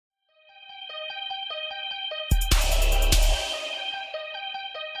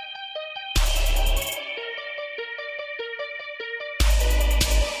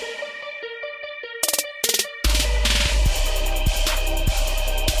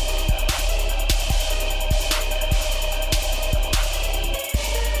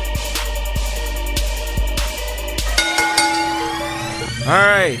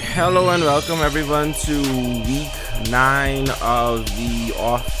Alright, hello and welcome everyone to week 9 of the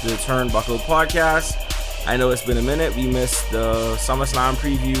Off the Turnbuckle podcast. I know it's been a minute. We missed the SummerSlam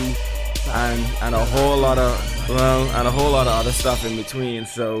preview and a whole lot of other stuff in between.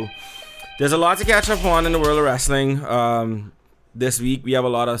 So there's a lot to catch up on in the world of wrestling. This week we have a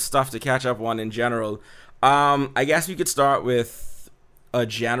lot of stuff to catch up on in general. I guess we could start with a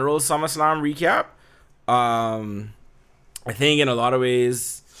general SummerSlam recap. I think in a lot of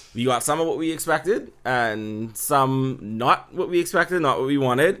ways we got some of what we expected and some not what we expected, not what we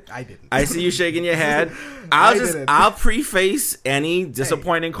wanted. I didn't. I see you shaking your head. I'll preface any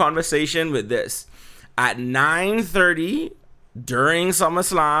disappointing conversation with this. At 9:30 during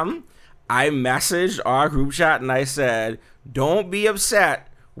SummerSlam, I messaged our group chat and I said, don't be upset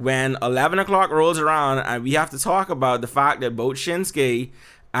when 11 o'clock rolls around and we have to talk about the fact that both Shinsuke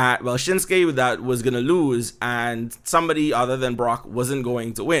that was going to lose and somebody other than Brock wasn't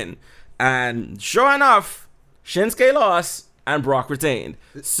going to win. And sure enough, Shinsuke lost and Brock retained.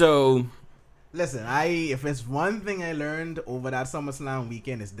 So, listen, if it's one thing I learned over that SummerSlam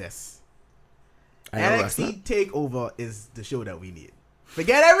weekend is this. NXT TakeOver is the show that we need.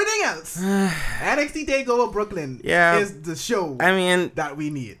 Forget everything else. NXT TakeOver Brooklyn is the show that we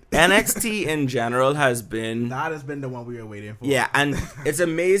need. NXT in general has been the one we were waiting for. Yeah, and it's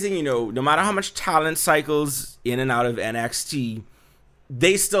amazing, no matter how much talent cycles in and out of NXT,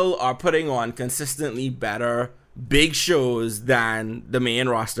 they still are putting on consistently better big shows than the main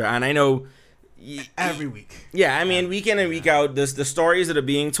roster. And I know every week. Yeah, week in and week out, the stories that are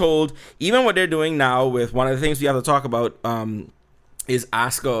being told, even what they're doing now with one of the things we have to talk about, is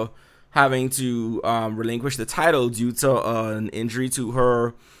Asuka having to relinquish the title due to an injury to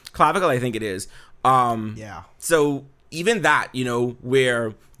her clavicle, I think it is. So even that,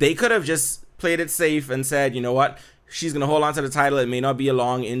 where they could have just played it safe and said, you know what, she's going to hold on to the title. It may not be a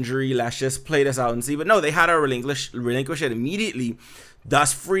long injury. Let's just play this out and see. But no, they had her relinquish it immediately,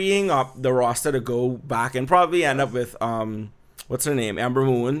 thus freeing up the roster to go back and probably end up with... what's her name? Ember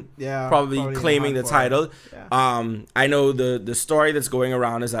Moon. Yeah. Probably claiming the title. Yeah. I know the story that's going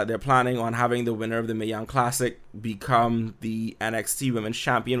around is that they're planning on having the winner of the Mae Young Classic become the NXT Women's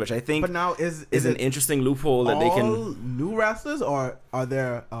Champion, which I think is an interesting loophole that they can... All new wrestlers, or are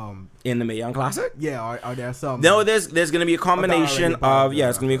there... in the Mae Young Classic? Yeah, are there some... No, there's going to be a combination of... Yeah,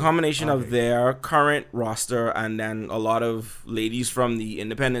 it's going to be a combination of their current roster and then a lot of ladies from the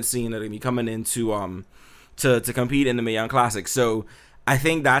independent scene that are going to be coming into... To compete in the Mae Young Classic. So I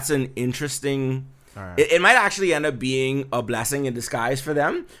think that's an interesting... Right. It might actually end up being a blessing in disguise for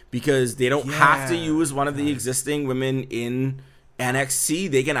them because they don't have to use one of the existing women in NXT.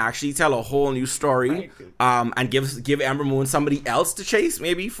 They can actually tell a whole new story and give Ember Moon somebody else to chase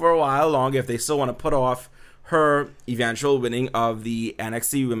maybe for a while longer if they still want to put off her eventual winning of the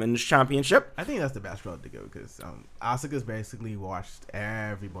NXT Women's Championship. I think that's the best route to go because Asuka's basically washed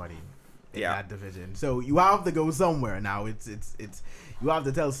everybody in that division. So you have to go somewhere now. It's you have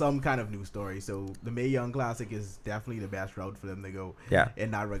to tell some kind of new story. So the Mae Young Classic is definitely the best route for them to go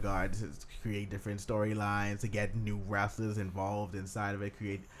in that regard, to create different storylines, to get new wrestlers involved inside of it,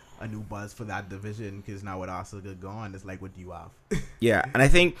 create a new buzz for that division, because now with Asuka gone, it's like, what do you have? Yeah, and I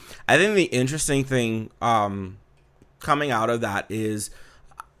think the interesting thing coming out of that is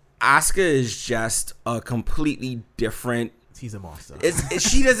Asuka is just a completely different... She's a monster.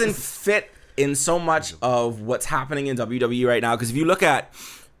 She doesn't fit in so much of what's happening in WWE right now. Because if you look at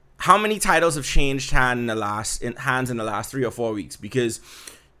how many titles have changed hands in the last 3 or 4 weeks, because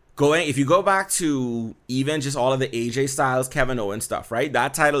if you go back to even just all of the AJ Styles, Kevin Owens stuff, right?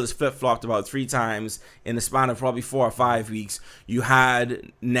 That title is flip-flopped about 3 times in the span of probably 4 or 5 weeks. You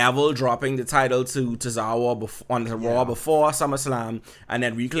had Neville dropping the title to Tozawa on the Raw before SummerSlam, and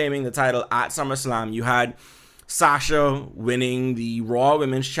then reclaiming the title at SummerSlam. You had Sasha winning the Raw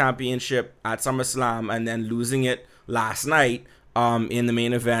Women's Championship at SummerSlam and then losing it last night in the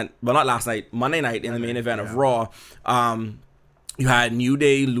main event. Well, not last night, Monday night in the main event of Raw. You had New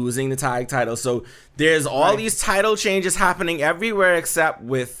Day losing the tag title. So there's all these title changes happening everywhere except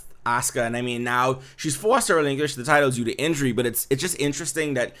with Asuka. And now she's forced to relinquish the title due to injury, but it's just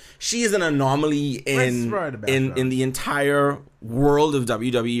interesting that she is an anomaly in the entire world of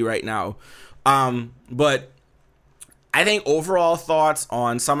WWE right now. But I think overall thoughts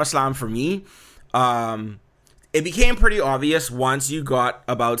on SummerSlam for me, it became pretty obvious once you got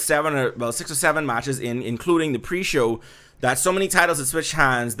about 6 or 7 matches in, including the pre-show, that so many titles had switched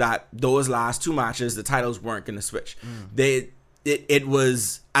hands that those last 2 matches, the titles weren't going to switch. It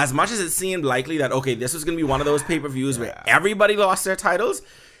was, as much as it seemed likely that, okay, this was going to be one of those pay-per-views where everybody lost their titles,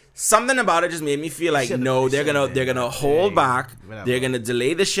 something about it just made me feel like they're gonna hold back. Whatever. They're gonna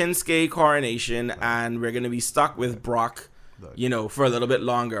delay the Shinsuke coronation, and we're gonna be stuck with Brock, for a little bit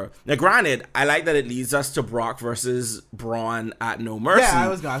longer. Now, granted, I like that it leads us to Brock versus Braun at No Mercy. Yeah, I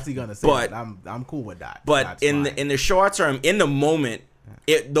was actually gonna say that. I'm cool with that. But That's in fine. the short term, in the moment,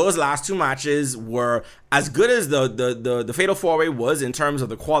 those last two matches were as good as the Fatal 4-Way was in terms of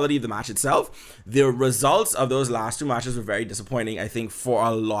the quality of the match itself. The results of those last two matches were very disappointing, I think, for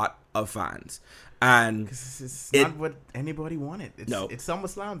a lot of fans. And it's not what anybody wanted. It's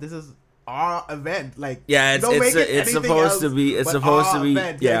SummerSlam. This is our event. Like, it's supposed to be. It's supposed to be.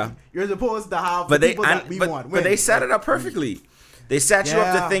 Event. Yeah, you're supposed to have but people that we want. But they set it up perfectly. They set you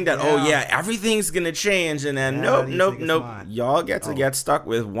up to think that everything's gonna change, and then nope. Y'all get stuck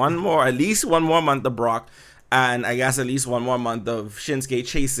with at least one more month of Brock, and I guess at least one more month of Shinsuke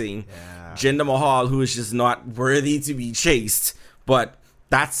chasing Jinder Mahal, who is just not worthy to be chased. But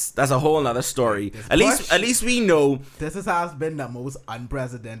that's a whole nother story. At least we know this has been the most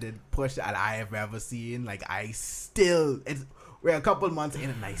unprecedented push that I have ever seen. Like, we're a couple months in,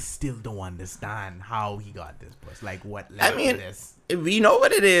 and I still don't understand how he got this push. Like, what level is this? We know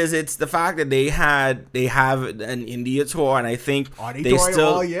what it is. It's the fact that they have an India tour, and I think they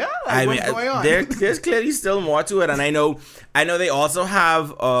still. What's going on? There's clearly still more to it, and I know they also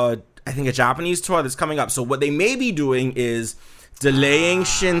have I think a Japanese tour that's coming up. So what they may be doing is delaying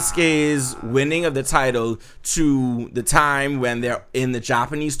Shinsuke's winning of the title to the time when they're in the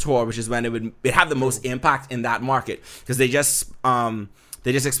Japanese tour, which is when it would have the most impact in that market, because they just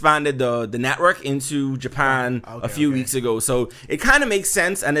expanded the network into Japan a few weeks ago. So it kind of makes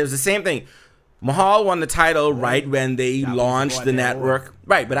sense, and it was the same thing. Mahal won the title right when they launched the network.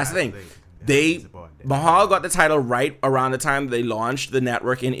 Right, but that's the thing. Mahal got the title right around the time they launched the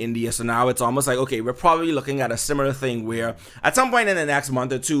network in India. So now it's almost like, okay, we're probably looking at a similar thing where at some point in the next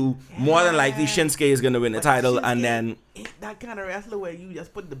month or two, more than likely Shinsuke is going to win the title, and then that kind of wrestler where you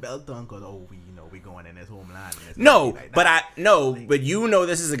just put the belt on because we're going in his homeland. But you know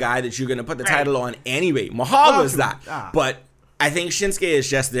this is a guy that you're going to put the title on anyway. Mahal was that, but I think Shinsuke is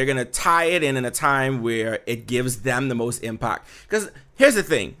just, they're going to tie it in a time where it gives them the most impact. Because here's the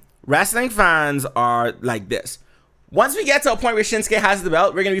thing. Wrestling fans are like this. Once we get to a point where Shinsuke has the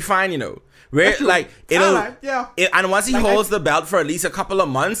belt, we're going to be fine, We're like, and once he holds the belt for at least a couple of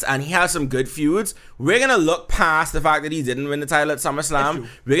months and he has some good feuds, we're going to look past the fact that he didn't win the title at SummerSlam.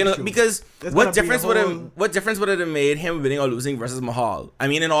 We're going to, because what difference would it have made him winning or losing versus Mahal? I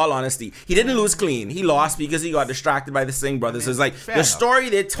mean, in all honesty, he didn't lose clean. He lost because he got distracted by the Singh brothers. So it's like the story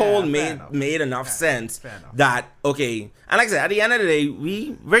they told made enough sense that, okay. And like I said, at the end of the day,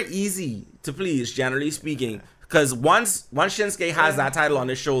 we're easy to please, generally speaking. Because once Shinsuke has that title on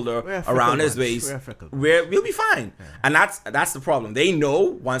his shoulder, around his waist, we'll be fine. Yeah. And that's the problem. They know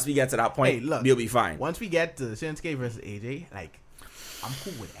once we get to that point, we'll be fine. Once we get to Shinsuke versus AJ, like, I'm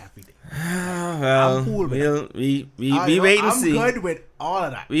cool with everything. Well, I'm cool with we wait and see. I'm good with all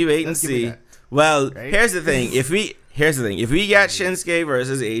of that. We wait and see. Well, here's the thing. If we get Shinsuke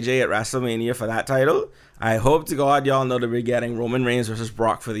versus AJ at WrestleMania for that title, I hope to God y'all know that we're getting Roman Reigns versus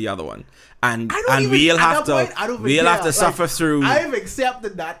Brock for the other one, and we'll have to suffer through. I've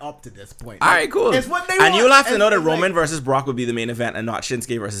accepted that up to this point. All right, cool. It's what they want. And you'll have to know that Roman versus Brock would be the main event and not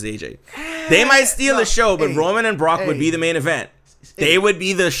Shinsuke versus AJ. They might steal the show, but Roman and Brock would be the main event. They would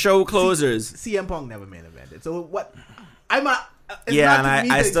be the show closers. CM Punk never main evented. So what? I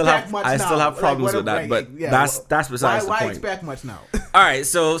still have problems with that, but that's besides the point. Why expect much now? All right,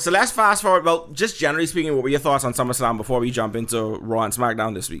 so let's fast forward. Well, just generally speaking, what were your thoughts on SummerSlam before we jump into Raw and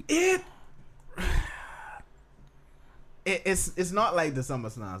SmackDown this week? It's not like the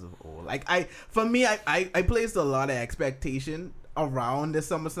SummerSlams of old. Like I placed a lot of expectation around the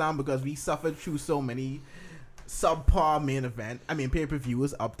SummerSlam because we suffered through so many subpar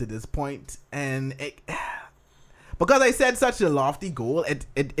pay-per-views up to this point, and because I set such a lofty goal, it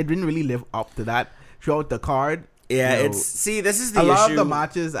didn't really live up to that throughout the card. Yeah, this is the issue. A lot of the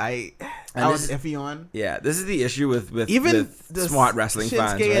matches I was iffy on. Yeah, this is the issue with the smart wrestling Shinsuke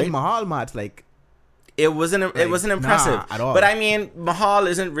fans, right? and Mahal match, like it wasn't impressive at all. But I mean, Mahal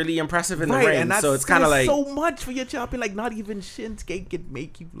isn't really impressive in the ring, and so it's kind of like so much for your champion. Like not even Shinsuke can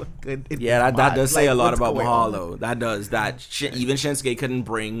make you look good. That does say a lot about Mahal, though. That does even Shinsuke couldn't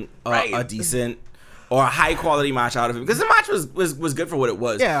bring a decent or a high quality match out of him, because the match was good for what it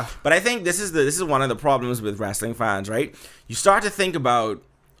was. Yeah. But I think this is one of the problems with wrestling fans, right? You start to think about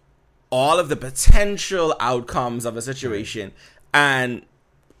all of the potential outcomes of a situation, and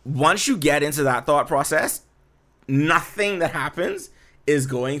once you get into that thought process, nothing that happens is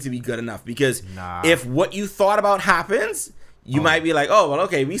going to be good enough, because if what you thought about happens, you might be like, oh, well,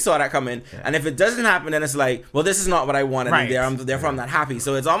 okay, we saw that coming. Yeah. And if it doesn't happen, then it's like, well, this is not what I wanted. Right. And therefore, I'm not happy.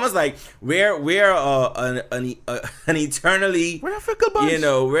 So it's almost like we're an eternally, we're a fickle bunch.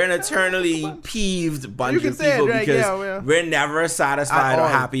 We're an eternally peeved bunch of people because we're never satisfied or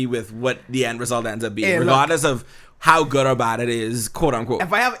happy with what the end result ends up being, regardless of how good or bad it is, quote unquote.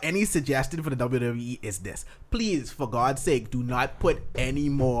 If I have any suggestion for the WWE, it's this. Please, for God's sake, do not put any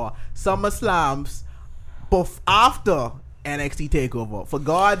more SummerSlams after NXT TakeOver. For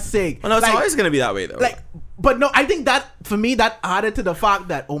God's sake. Well, no, it's always going to be that way, though. But no, I think that, for me, that added to the fact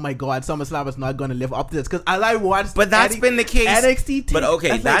that, oh my God, SummerSlam is not going to live up to this. Because as I watched... But that's been the case. NXT But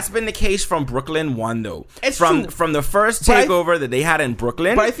okay, that's been the case from Brooklyn 1, though. It's from the first TakeOver that they had in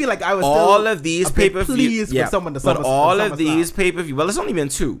Brooklyn. But I feel like I was all of these pay-per-views... Yeah, but all of these pay-per-views... Well, it's only been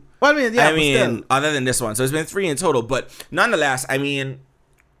 2. Well, I mean, other than this one. So it's been 3 in total. But nonetheless, I mean...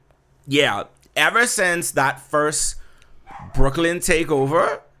 Yeah, ever since that first Brooklyn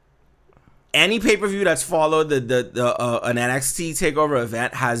TakeOver... Any pay-per-view that's followed an NXT TakeOver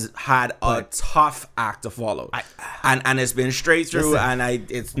event has had a tough act to follow, and it's been straight through,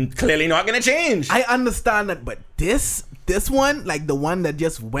 it's clearly not going to change. I understand that, but this one, like the one that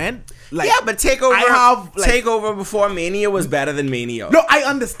just went, but TakeOver before Mania was better than Mania. No, I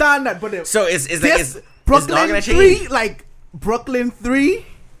understand that, but so it's Brooklyn not going to change. 3, like Brooklyn 3,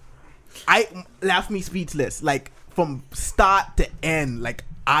 left me speechless, like from start to end, like.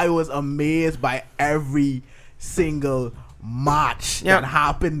 I was amazed by every single match that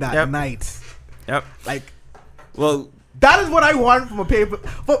happened that night. Yep. Like, well, that is what I want from a paper.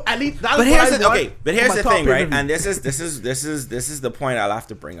 At least that's what I want. But here's the thing, right? And this is the point I'll have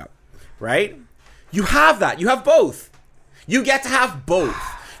to bring up, right? You have that. You have both. You get to have both.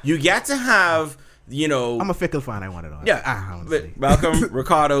 You get to have. I'm a fickle fan. I want it on. Yeah. Welcome,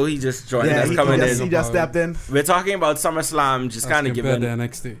 Ricardo. He just joined us. He just stepped in. We're talking about SummerSlam, just kind of giving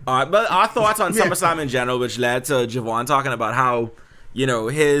NXT. But our thoughts on SummerSlam in general, which led to Javon talking about how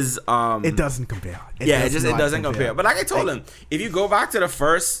his it doesn't compare. It doesn't compare. But like I told him, if you go back to the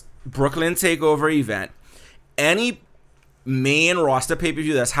first Brooklyn TakeOver event, any main roster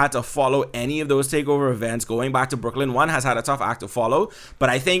pay-per-view that's had to follow any of those TakeOver events going back to Brooklyn 1 has had a tough act to follow. But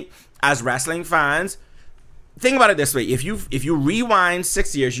I think as wrestling fans, think about it this way. If you rewind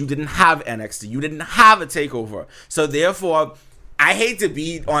 6 years, you didn't have NXT. You didn't have a TakeOver. So therefore, I hate to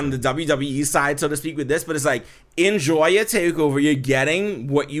be on the WWE side, so to speak, with this, but it's like, enjoy your TakeOver. You're getting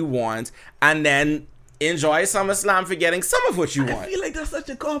what you want. And then enjoy SummerSlam for getting some of what you want. I feel like that's such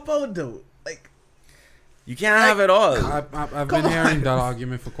a cop-out, though. You can't have it all. I've been hearing that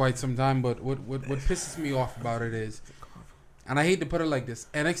argument for quite some time, but what pisses me off about it is, and I hate to put it like this,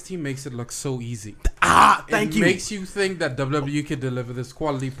 NXT makes it look so easy. Thank you. It makes you think that WWE can deliver this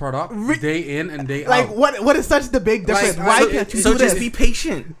quality product day in and day out. Like, what is such the big difference? Why can't you do this? So just be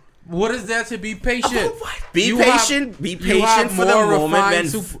patient. What is there to be patient? Be patient for the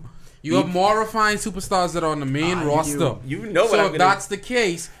moment. You have more refined superstars that are on the main roster. You know what so I'm if that's the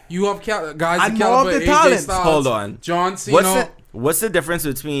case, you have guys that caliber AJ Styles. Hold on. John Cena. What's the difference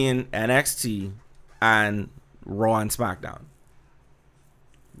between NXT and Raw and SmackDown?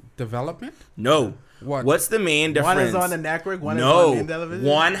 Development? No. What? What's the main difference? One is on the network, one is on the television.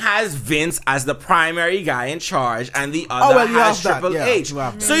 One has Vince as the primary guy in charge, and the other has Triple H.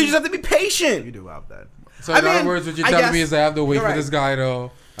 So you just have to be patient. You do have that. So in other words, what you're telling me is I have to wait for this guy to...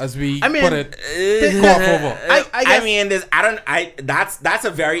 As we put it, cough over. That's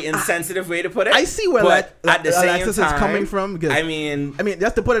a very insensitive way to put it. I see where at the same Alexis time, is coming from. Because, I mean,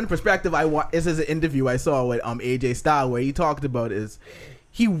 just to put it in perspective, this is an interview I saw with AJ Styles where he talked about is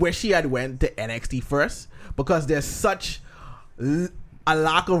he wished he had went to NXT first because there's such a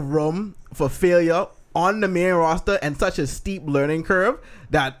lack of room for failure on the main roster and such a steep learning curve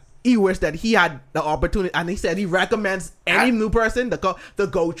that he wished that he had the opportunity, and he said he recommends any new person to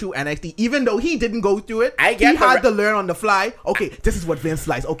go through NXT, even though he didn't go through it. He had to learn on the fly. Okay, this is what Vince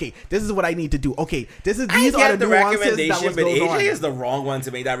likes. Okay, this is what I need to do. Okay, these are the nuances that was going on. AJ is the wrong one to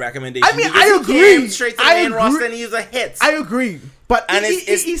make that recommendation. I mean, I agree. Straight to the main roster, and he's a hit. I agree, but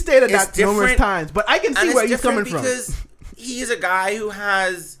he stated that numerous times. But I can see where he's coming from because he's a guy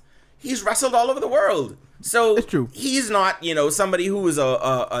he's wrestled all over the world. So it's true. He's not, somebody who is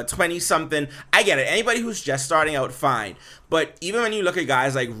a 20-something. I get it. Anybody who's just starting out, fine. But even when you look at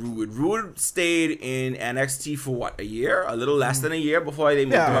guys like Rude stayed in NXT for what, a year? A little less than a year before they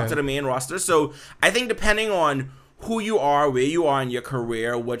moved him up to the main roster. So I think depending on who you are, where you are in your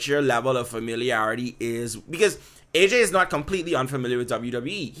career, what your level of familiarity is, because AJ is not completely unfamiliar with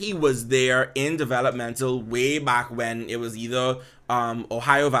WWE. He was there in developmental way back when it was either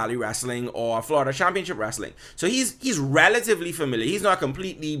Ohio Valley Wrestling or Florida Championship Wrestling. So he's relatively familiar. He's not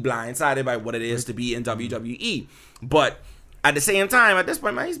completely blindsided by what it is to be in WWE. But at the same time, at this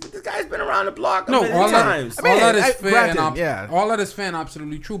point, man, this guy's been around the block a million times. All that is fair and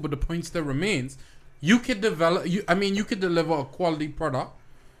absolutely true. But the point still remains: you could develop. You could deliver a quality product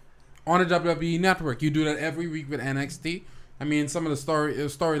on a WWE network. You do that every week with NXT. I mean, some of the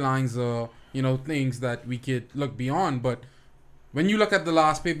storylines are, things that we could look beyond. But when you look at the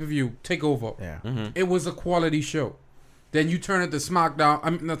last pay-per-view, TakeOver, it was a quality show. Then you turn it to SmackDown.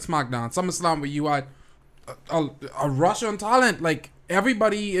 I mean, not SmackDown. SummerSlam, where you had a rush on talent. Like,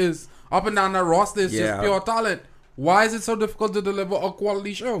 everybody is up and down that roster is just pure talent. Why is it so difficult to deliver a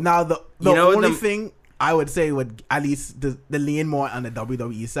quality show? Now, the only thing I would say would at least the lean more on the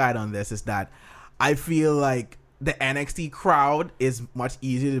WWE side on this is that I feel like the NXT crowd is much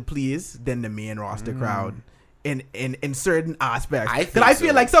easier to please than the main roster crowd in certain aspects. I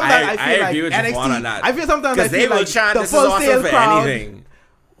feel like sometimes I feel like NXT. I feel sometimes I feel like the full sale crowd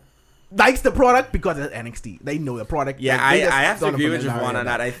likes the product because it's NXT. They know the product. Yeah, I have to agree with Javon on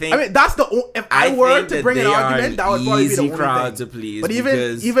that. I mean, that's if I were to bring an argument, that would probably be the only crowd to please. But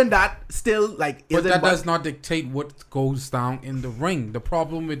even that still like. But that does not dictate what goes down in the ring. The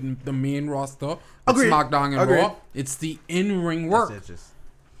problem with the main roster, SmackDown and Raw, it's the in-ring work.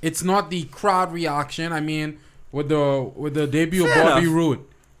 It's not the crowd reaction. I mean, with the debut of Bobby Roode,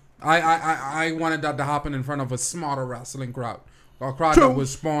 I wanted that to happen in front of a smarter wrestling crowd. A crowd that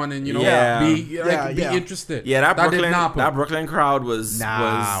was spawned be interested. Yeah, that Brooklyn crowd was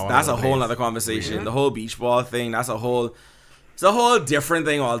that's a whole other conversation. Yeah. The whole beach ball thing, it's a whole different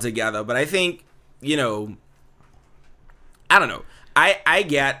thing altogether. But I think, I don't know. I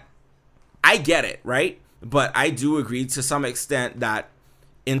get it, right? But I do agree to some extent that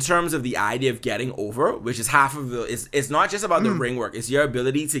in terms of the idea of getting over, which is half of it's not just about the ring work, it's your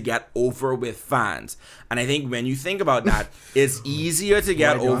ability to get over with fans. And I think when you think about that, it's easier to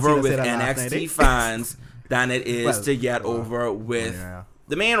get over with NXT fans than it is to get over with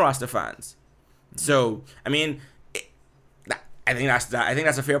the main roster fans. So, I mean, I think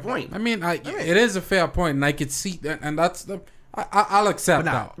that's a fair point. I mean, it is a fair point, and I could see that, and that's I'll accept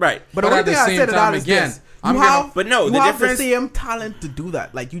that. Right. But at the same time, again, you have the same talent to do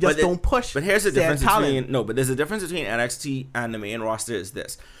that. Like, you just don't push. But here's the difference there's a difference between NXT and the main roster is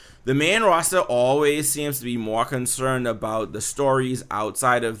this. The main roster always seems to be more concerned about the stories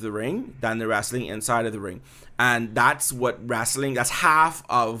outside of the ring than the wrestling inside of the ring. And that's half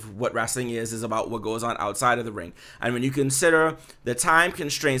of what wrestling is about what goes on outside of the ring. And when you consider the time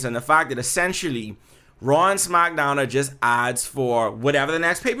constraints and the fact that essentially Raw and SmackDown are just ads for whatever the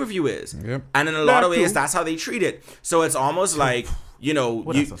next pay-per-view is. Yep. And in a lot of ways, that's how they treat it. So it's almost like, you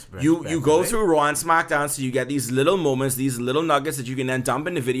go through Raw and SmackDown, so you get these little moments, these little nuggets that you can then dump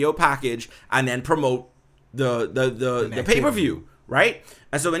in the video package and then promote the pay-per-view, right?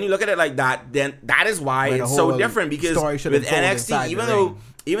 And so when you look at it like that, then that is why it's so different, because with NXT,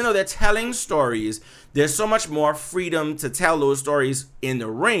 even though they're telling stories, there's so much more freedom to tell those stories in the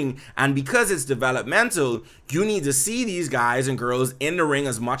ring. And because it's developmental, you need to see these guys and girls in the ring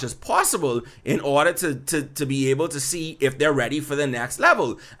as much as possible in order to be able to see if they're ready for the next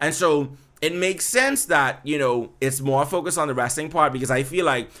level. And so it makes sense that, it's more focused on the wrestling part, because I feel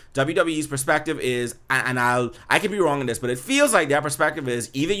like WWE's perspective is, and I could be wrong in this, but it feels like their perspective is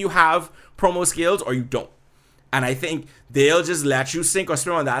either you have promo skills or you don't. And I think they'll just let you sink or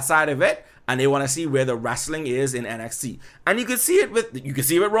swim on that side of it, and they want to see where the wrestling is in NXT. And you can see it with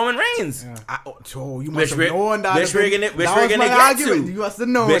Roman Reigns. Yeah. You must have known that. Which we're gonna get to. You must have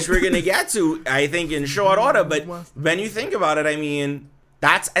known. Which we're gonna get to, I think, in short order. But when you think about it, I mean,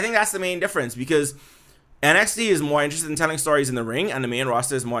 I think that's the main difference, because NXT is more interested in telling stories in the ring, and the main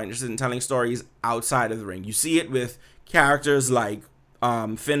roster is more interested in telling stories outside of the ring. You see it with characters like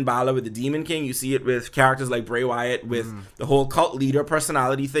Finn Balor with the Demon King. You see it with characters like Bray Wyatt with the whole cult leader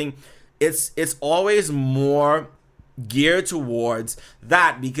personality thing. It's always more geared towards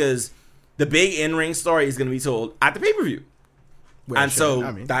that, because the big in-ring story is going to be told at the pay-per-view. And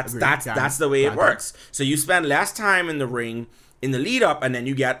so that's the way it works. So you spend less time in the ring in the lead up, and then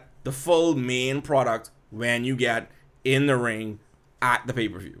you get the full main product when you get in the ring at the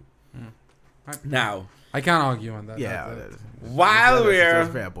pay-per-view. Now, I can't argue on that. Yeah. While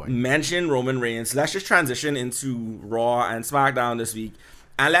we're mentioning Roman Reigns, let's just transition into Raw and SmackDown this week.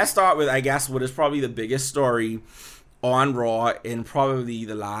 And let's start with, I guess, what is probably the biggest story on Raw in probably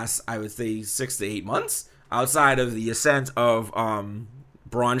the last, I would say, 6 to 8 months, outside of the ascent of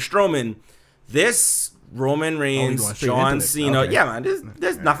Braun Strowman. This Roman Reigns, John Cena. Okay. Yeah, man.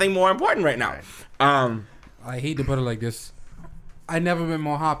 There's nothing more important right now. I hate to put it like this. I never been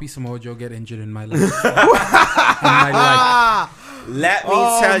more happy Samoa Joe get injured in my life. Let me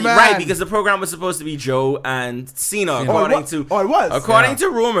tell you, right? Because the program was supposed to be Joe and Cena, according to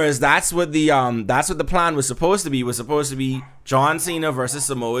rumors. That's what the plan was supposed to be. Was supposed to be John Cena versus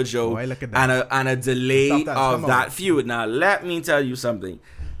Samoa Joe, and a delay of that feud. Now, let me tell you something.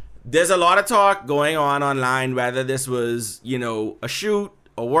 There's a lot of talk going on online whether this was, a shoot,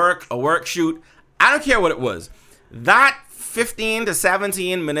 a work shoot. I don't care what it was. That 15 to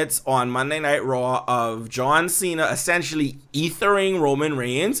 17 minutes on Monday Night Raw of John Cena essentially ethering Roman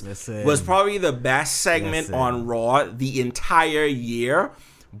Reigns was probably the best segment on Raw the entire year,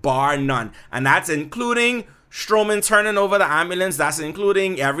 bar none. And that's including Strowman turning over the ambulance. That's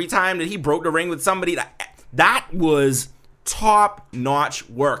including every time that he broke the ring with somebody. That was top-notch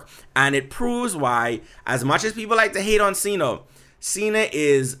work. And it proves why, as much as people like to hate on Cena, Cena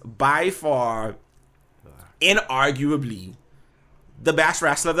is by far, inarguably, the best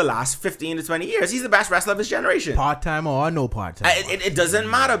wrestler of the last 15 to 20 years. He's the best wrestler of his generation. Part-time or no part-time. It doesn't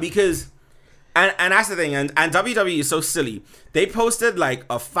matter because... And that's the thing. And WWE is so silly. They posted like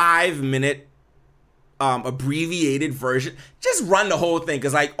a 5-minute abbreviated version. Just run the whole thing.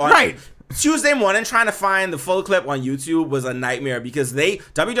 Because like on Tuesday morning, trying to find the full clip on YouTube was a nightmare because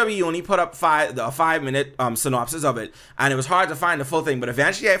WWE only put up a 5-minute synopsis of it, and it was hard to find the full thing. But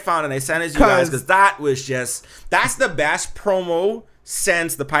eventually, I found it and I sent it to you guys because that's the best promo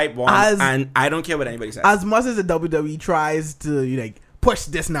since the pipe bomb, and I don't care what anybody says. As much as the WWE tries to push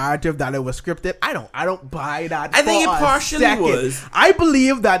this narrative that it was scripted, I don't buy that. I think it partially was. I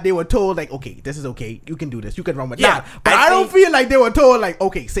believe that they were told okay, this is okay, you can do this, you can run with that. But I don't feel like they were told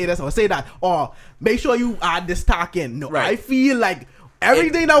okay, say this or say that or make sure you add this talk in. No, I feel like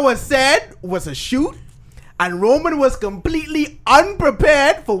everything that was said was a shoot, and Roman was completely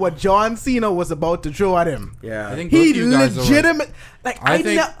unprepared for what John Cena was about to throw at him. Yeah, I think he legitimate. I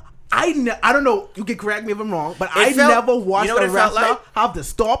don't know. You can correct me if I'm wrong, but I never watched a wrestler have to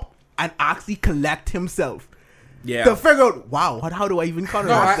stop and actually collect himself. Yeah. To figure out, wow, how do I even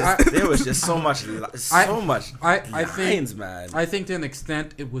counteract this? There was just so much lines, man. I think to an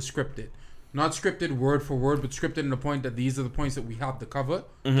extent it was scripted. Not scripted word for word, but scripted in the point that these are the points that we have to cover.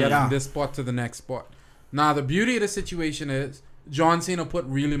 Get from this spot to the next spot. Now, the beauty of the situation is John Cena put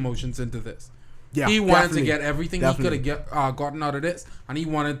real emotions into this. Yeah, he wanted to get everything he could have gotten out of this, and he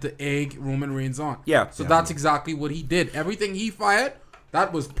wanted to egg Roman Reigns on. Yeah. So that's exactly what he did. Everything he fired,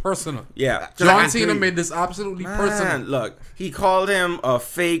 that was personal. Yeah. John Cena made this absolutely personal. Look, he called him a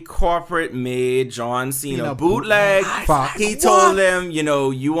fake corporate-made John Cena bootleg. He told him,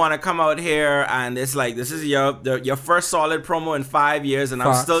 you want to come out here, and it's like, this is your first solid promo in 5 years, and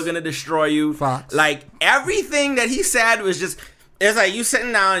I'm still going to destroy you. Like, everything that he said was just... It's like you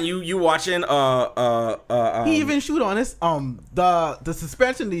sitting down and you watching he even shoot on this the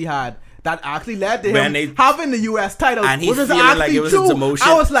suspension that he had that actually led to him having the US title, and he feeling like it was a demotion.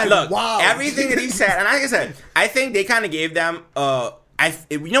 I was like, look, wow, everything that he said, and like I said, I think they kind of gave them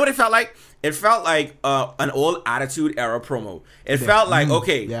you know what it felt like? It felt like an old Attitude Era promo. It felt like,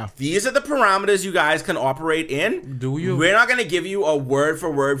 these are the parameters you guys can operate in. Do you? We're not going to give you a word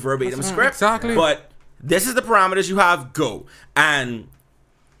for word verbatim script, but this is the parameters you have. Go. And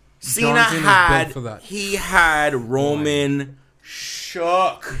Cena had Roman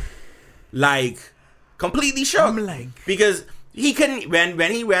shook, like completely shook, because he couldn't.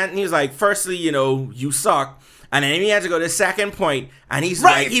 When he went, he was like, firstly, you suck. And then he had to go to the second point, and he's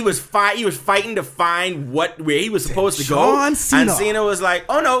like, he was fighting to find where he was supposed to go. And Cena was like,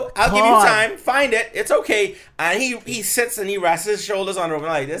 "Oh no, I'll give you time, find it, it's okay." And he sits and he rests his shoulders on Roman,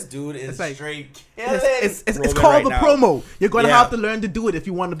 like, this dude is straight killing. It's called the promo. You're gonna have to learn to do it if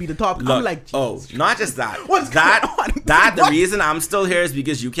you want to be the top. Look, I'm like, not just that. The reason I'm still here is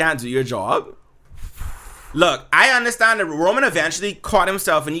because you can't do your job. Look, I understand that Roman eventually caught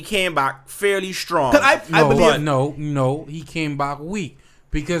himself and he came back fairly strong. No, he came back weak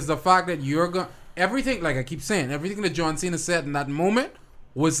because the fact that everything, like I keep saying, everything that John Cena said in that moment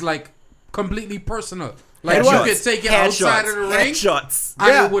was like completely personal. Like you could take it outside of the ring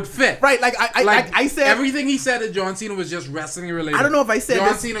and it would fit. Right, I said everything he said to John Cena was just wrestling related. I don't know if I said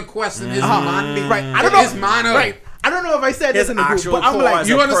John Cena questioned his mind. Right, I don't know his manner. Right. I don't know if I said this in the group, but I'm like,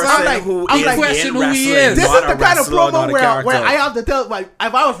 you understand? I'm like, question who he is. This is the kind of promo where I have to tell, like,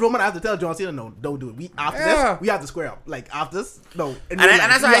 if I was Roman, I have to tell John Cena, no, don't do it. After this, we have to square up. Like, after this, no. And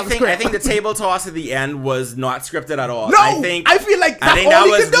that's why I think the table toss at the end was not scripted at all. No, I feel like that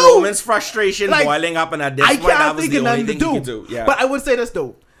was Roman's frustration boiling up, and at this point, that was the only thing he could do. Yeah. But I would say this,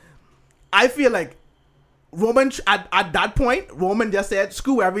 though. I feel like Roman at that point, Roman just said,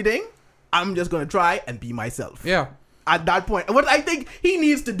 "Screw everything. I'm just gonna try and be myself." Yeah. At that point, what I think he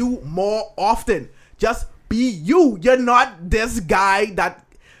needs to do more often, just be you. You're not this guy that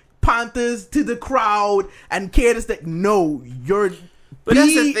panters to the crowd and caters that. No, you're. But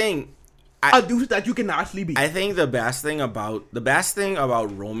that's the thing. A dude that you can actually be. I think the best thing about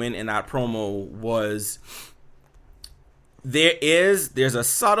Roman in that promo was there's a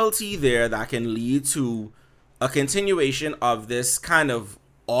subtlety there that can lead to a continuation of this kind of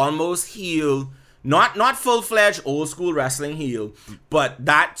almost heel, not full-fledged old school wrestling heel, but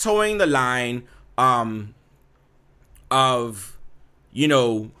that towing the line of, you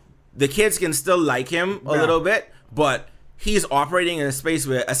know, the kids can still like him a little bit, but he's operating in a space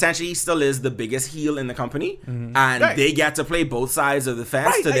where essentially he still is the biggest heel in the company, and they get to play both sides of the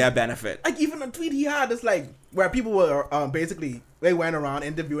fence to their benefit. Like even a tweet he had is like where people were basically, they went around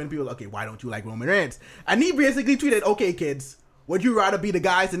interviewing people. Okay, why don't you like Roman Reigns? And he basically tweeted, "Okay, kids, would you rather be the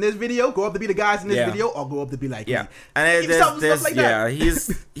guys in this video, grow up to be the guys in this video, or grow up to be like me?" And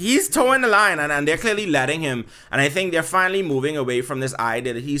he's towing the line, and they're clearly letting him. And I think they're finally moving away from this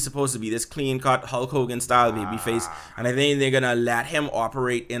idea that he's supposed to be this clean-cut Hulk Hogan style babyface. And I think they're gonna let him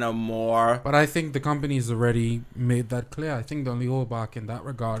operate in a more. But I think the company's already made that clear. I think the only holdback in that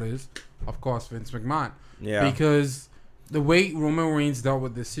regard is, of course, Vince McMahon. Yeah. Because the way Roman Reigns dealt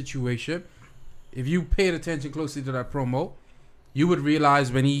with this situation, if you paid attention closely to that promo, you would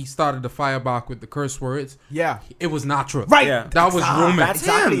realize when he started to fire back with the curse words, it was natural. Right. Yeah. That was Roman. That's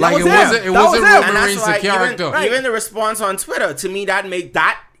him. Like it wasn't Roman Reigns' character. Even the response on Twitter, to me,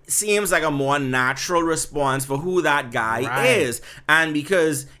 that seems like a more natural response for who that guy is. And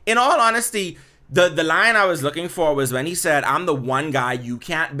because, in all honesty, the line I was looking for was when he said, "I'm the one guy you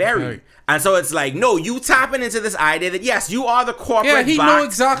can't bury." Right. And so it's like, no, you tapping into this idea that yes, you are the corporate. Yeah, he knows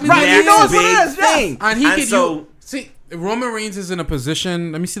exactly what he knows what it is. thing. And he could see Roman Reigns is in a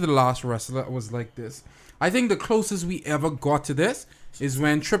position. Let me see the last wrestler that was like this. I think the closest we ever got to this is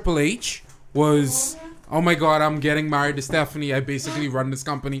when Triple H was, "Oh my God, I'm getting married to Stephanie. I basically run this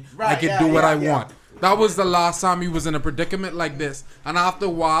company. I can do what I want." That was the last time he was in a predicament like this. And after a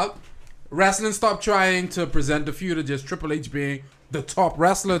while, wrestling stopped trying to present the feud of just Triple H being the top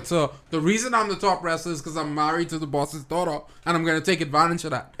wrestler to the reason I'm the top wrestler is because I'm married to the boss's daughter and I'm going to take advantage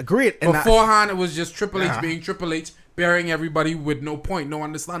of that. Agreed. And beforehand, it was just Triple H being Triple H, burying everybody with no point, no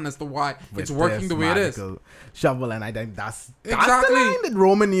understanding as to why it's working the way it is. Shovel, and I think that's exactly the line that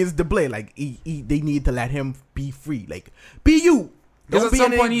Roman needs to play. Like they need to let him be free. Like be you. Because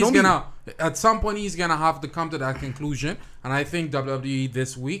at some point he's gonna have to come to that conclusion, and I think WWE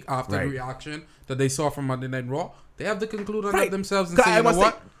this week after the reaction that they saw from Monday Night Raw, they have to conclude on that themselves and say, you know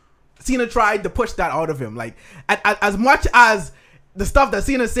what? Cena tried to push that out of him. Like as much as the stuff that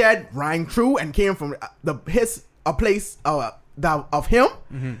Cena said rang true and came from a place of him,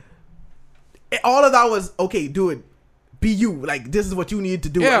 all of that was okay. Do it. Be you. Like this is what you need to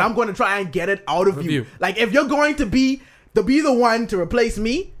do, and I'm going to try and get it out of you. Like if you're going to be the one to replace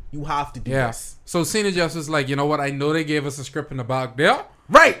me, you have to do this. So Cena just was like, you know what? I know they gave us a script in the back there.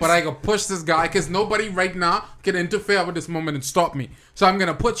 Right. But I can push this guy because nobody right now can interfere with this moment and stop me. So I'm going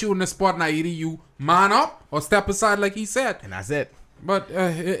to put you in the spot and either you man up or step aside like he said. And that's it. But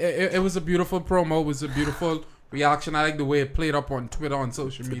it was a beautiful promo. It was a beautiful reaction. I like the way it played up on Twitter, on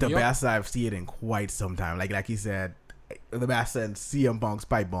social media. The best I've seen it in quite some time. Like he said, the best since CM Punk's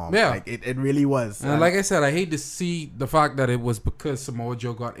pipe bomb. Yeah. Like it really was. And like I said, I hate to see the fact that it was because Samoa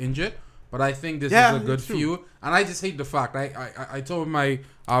Joe got injured. But I think this is a good feud. And I just hate the fact. I told my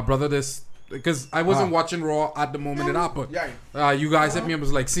brother this because I wasn't watching Raw at the moment it happened. You guys hit me and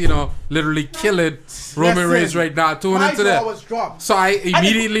was like, Cena literally killing Roman Reigns right now. Tune into that. So I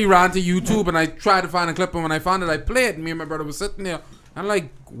immediately ran to YouTube and I tried to find a clip. And when I found it, I played. And me and my brother was sitting there. I'm like,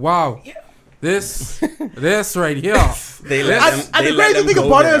 wow. This right here. And the crazy thing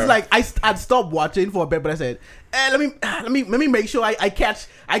about it is like I'd stopped watching for a bit, but I said, let me make sure I catch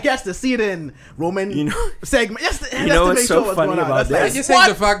the Cena and Roman segment. What's so funny about this? I just hate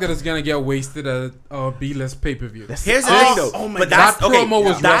the fact that it's gonna get wasted at a B-list pay-per-view. Here's the thing though. Oh but that promo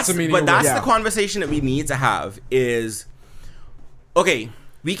was WrestleMania. But that's the conversation that we need to have is okay,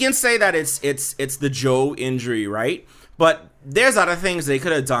 we can say that it's the Joe injury, right? But there's other things they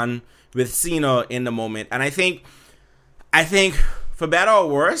could have done with Cena in the moment. And I think for better or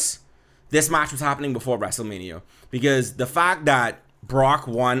worse, this match was happening before WrestleMania. Because the fact that Brock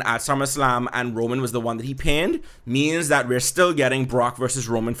won at SummerSlam and Roman was the one that he pinned means that we're still getting Brock versus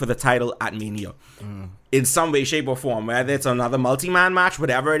Roman for the title at Mania. In some way, shape, or form. Whether it's another multi-man match,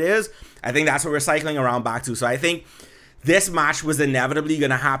 whatever it is, I think that's what we're cycling around back to. So I think this match was inevitably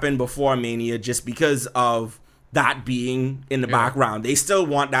going to happen before Mania just because of that being in the background. They still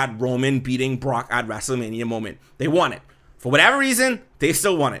want that Roman beating Brock at WrestleMania moment. They want it. For whatever reason, they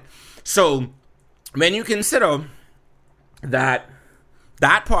still want it. So when you consider that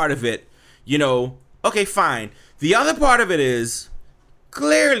part of it, you know, okay, fine. The other part of it is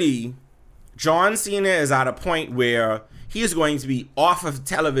clearly John Cena is at a point where he is going to be off of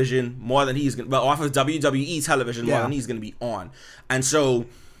television more than he's going to, well, off of WWE television more than he's going to be on. And so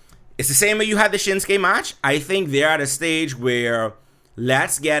it's the same way you had the Shinsuke match. I think they're at a stage where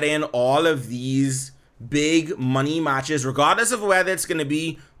let's get in all of these big money matches, regardless of whether it's going to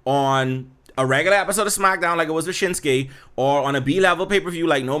be on a regular episode of SmackDown like it was with Shinsuke, or on a B-level pay-per-view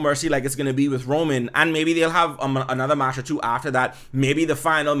like No Mercy like it's going to be with Roman, and maybe they'll have another match or two after that. Maybe the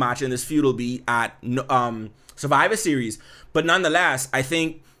final match in this feud will be at Survivor Series. But nonetheless, I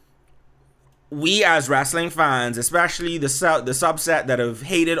think we as wrestling fans, especially the subset that have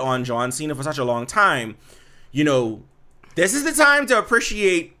hated on John Cena for such a long time, you know, this is the time to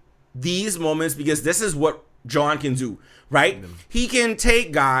appreciate these moments, because this is what John can do, right? He can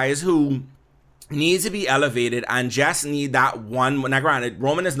take guys who need to be elevated and just need that one. Now, granted,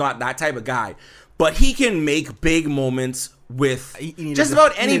 Roman is not that type of guy, but he can make big moments with just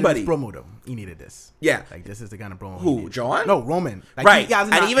about anybody. He needed this. Yeah, like this is the kind of promo. Who, John? No, Roman. Like, right,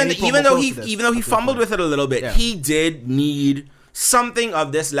 and even though he fumbled with it a little bit, he did need something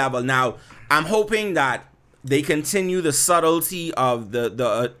of this level. Now, I'm hoping that they continue the subtlety of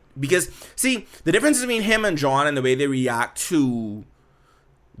the because see, the difference between him and John and the way they react to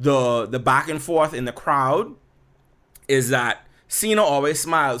the back and forth in the crowd is that Cena always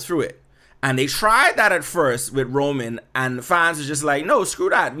smiles through it. And they tried that at first with Roman, and fans are just like, no, screw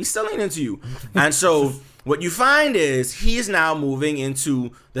that. We still ain't into you. And so what you find is he's now moving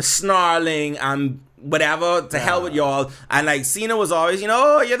into the snarling and whatever, to hell with y'all. And like Cena was always, you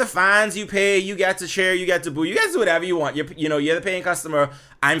know, oh, you're the fans, you pay, you get to cheer, you get to boo, you guys do whatever you want. You're the paying customer.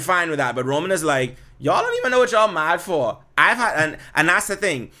 I'm fine with that. But Roman is like, y'all don't even know what y'all mad for. And that's the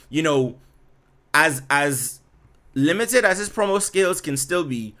thing, you know, as limited as his promo skills can still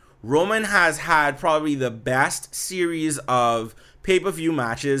be, Roman has had probably the best series of pay-per-view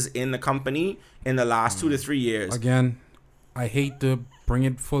matches in the company in the last 2 to 3 years. Again, I hate to bring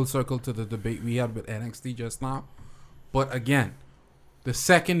it full circle to the debate we had with NXT just now, but again, the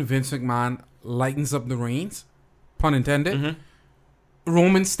second Vince McMahon lightens up the reins, pun intended,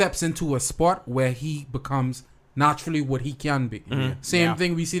 Roman steps into a spot where he becomes naturally what he can be. Same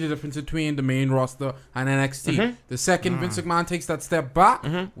thing, we see the difference between the main roster and NXT. The second Vince McMahon takes that step back,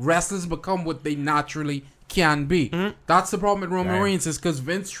 wrestlers become what they naturally can be. That's the problem with Roman Reigns, is because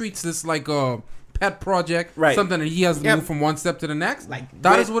Vince treats this like a pet project, something that he has to move from one step to the next. Like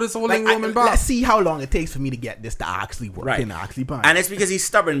that is what is holding Roman back. Let's see how long it takes for me to get this to actually work and actually buy. And it's because he's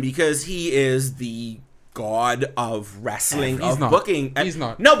stubborn, because he is the god of wrestling, booking. He's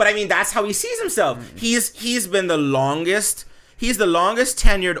not. No, but I mean, that's how he sees himself. He's been the longest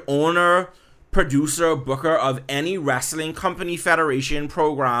tenured owner, producer, booker of any wrestling company, federation,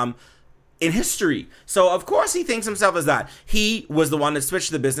 program in history. So of course he thinks himself as that. He was the one that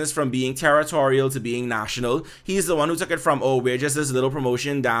switched the business from being territorial to being national. He's the one who took it from, oh, we're just this little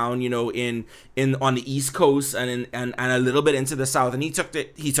promotion down, you know, in on the East Coast and a little bit into the South, and he took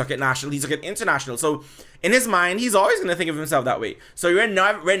it national, he took it international. So in his mind, he's always going to think of himself that way. So we're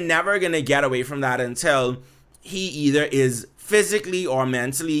never going to get away from that until he either is physically or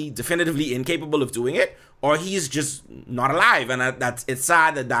mentally definitively incapable of doing it, or he's just not alive. And it's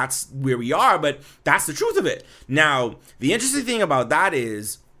sad that that's where we are, but that's the truth of it. Now, the interesting thing about that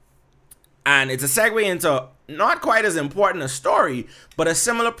is, and it's a segue into not quite as important a story, but a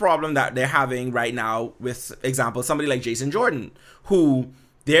similar problem that they're having right now with, example, somebody like Jason Jordan, who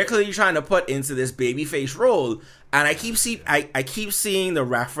they're clearly trying to put into this babyface role. And I keep seeing the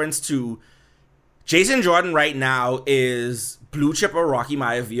reference to Jason Jordan right now is Blue Chipper Rocky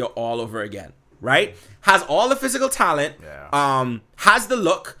Maivia all over again, right? Has all the physical talent, has the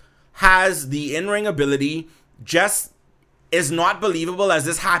look, has the in-ring ability, just is not believable as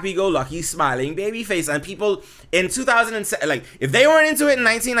this happy-go-lucky, smiling babyface. And people in 2007, like, if they weren't into it in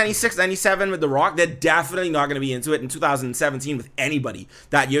 1996, 97 with The Rock, they're definitely not going to be into it in 2017 with anybody.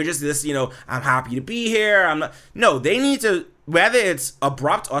 That you're just this, you know, I'm happy to be here. I'm not. No, they need to, whether it's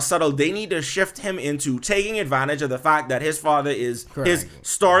abrupt or subtle, they need to shift him into taking advantage of the fact that his father is, his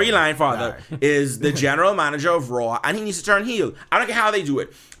storyline father is the general manager of Raw, and he needs to turn heel. I don't care how they do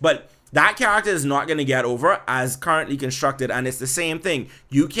it, but that character is not going to get over as currently constructed, and it's the same thing.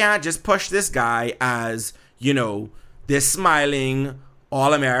 You can't just push this guy as, you know, this smiling,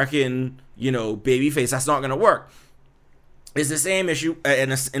 all-American, you know, babyface. That's not going to work. is the same issue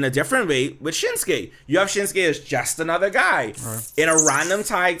in a different way with Shinsuke. You have Shinsuke as just another guy in a random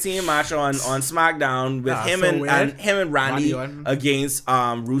tag team match on SmackDown with him and Randy against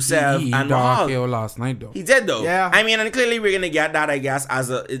Rusev and Mahal. Last night though. He did though. Yeah. I mean, and clearly we're gonna get that, I guess, as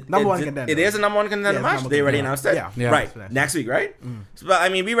a number one contender. It is a number one contender match. They already announced it. Yeah. Right. Next week, right? So, but I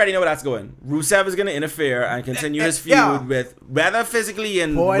mean, we already know where that's going. Rusev is gonna interfere and continue his feud with whether physically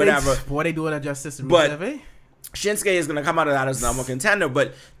and whatever. What they doing at Justice and But Rusev, Shinsuke is going to come out of that as number one contender,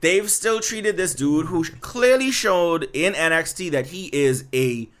 but they've still treated this dude who clearly showed in NXT that he is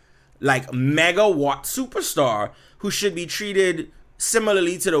a like megawatt superstar who should be treated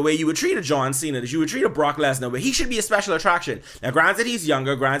similarly to the way you would treat a John Cena, that you would treat a Brock Lesnar, but he should be a special attraction. Now, granted, he's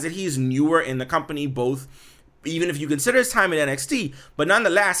younger, granted, he's newer in the company, both, even if you consider his time in NXT, but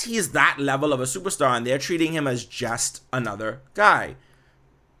nonetheless, he is that level of a superstar, and they're treating him as just another guy.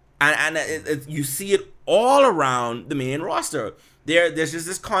 And you see it all around the main roster. There's just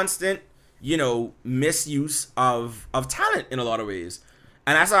this constant, misuse of talent in a lot of ways.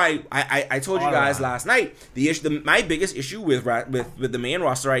 And as I told you guys last night, my biggest issue with the main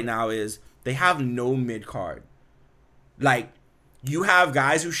roster right now is they have no mid card. Like, you have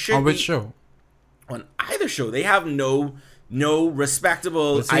guys who should on which show? On either show, they have no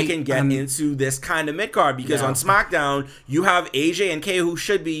respectable I can get into this kind of mid card, because on SmackDown you have AJ and Kay who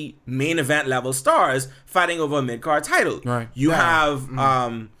should be main event level stars fighting over a mid card title. Right. You have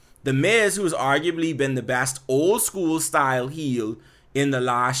The Miz, who's arguably been the best old school style heel in the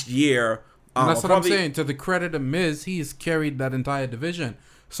last year. That's what I'm saying. To the credit of Miz, he has carried that entire division.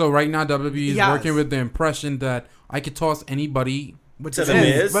 So right now WWE is working with the impression that I could toss anybody to the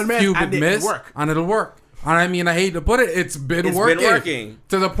Miz, feud with Miz, and it'll work. And I mean, I hate to put it, it's been working.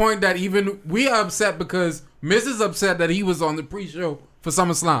 To the point that even we are upset because Miz is upset that he was on the pre-show for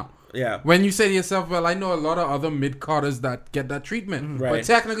SummerSlam. Yeah. When you say to yourself, well, I know a lot of other mid-carders that get that treatment. Right. But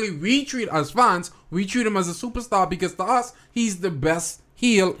technically, as fans, we treat him as a superstar because to us, he's the best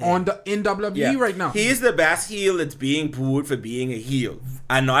heel in WWE right now. He's the best heel that's being booed for being a heel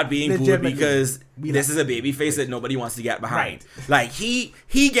and not being booed because this is a baby face that nobody wants to get behind. Right. Like, he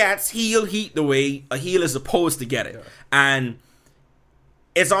gets heel heat the way a heel is supposed to get it. Yeah. And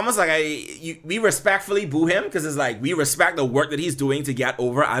it's almost like we respectfully boo him because it's like we respect the work that he's doing to get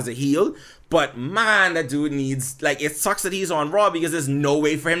over as a heel. But man, that dude needs, like, it sucks that he's on Raw because there's no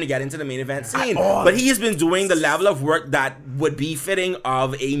way for him to get into the main event scene. But he has been doing the level of work that would be fitting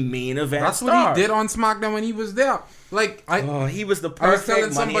of a main event That's star. What he did on SmackDown when he was there. Like, he was the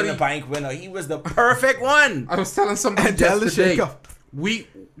perfect Money in the Bank winner. He was the perfect one. I was telling somebody yesterday, we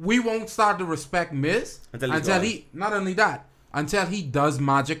won't start to respect Miz until he, not only that, until he does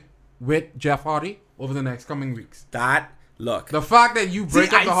magic with Jeff Hardy over the next coming weeks. Look, the fact that you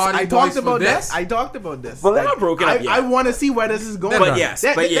break up the Hardy Boys for this. I talked about this. Well, they're not broken up yet. I want to see where this is going. But yes,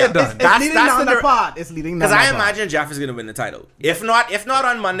 It's leading down the pot. It's leading down the pot. Because I imagine Jeff is going to win the title. If not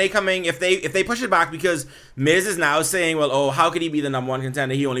on Monday coming, if they push it back, because Miz is now saying, well, how could he be the number one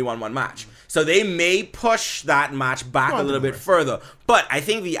contender? He only won one match. So they may push that match back a little bit further. But I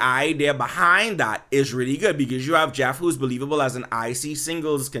think the idea behind that is really good because you have Jeff, who's believable as an IC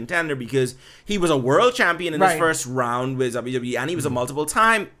singles contender because he was a world champion in his first round with WWE, and he was a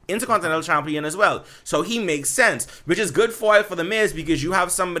multiple-time Intercontinental champion as well. So he makes sense, which is good foil for The Miz because you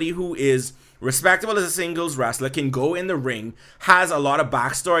have somebody who is respectable as a singles wrestler, can go in the ring, has a lot of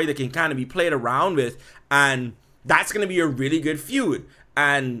backstory that can kind of be played around with, and that's going to be a really good feud.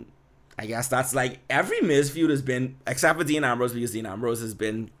 And I guess that's like every Miz feud has been, except for Dean Ambrose, because Dean Ambrose has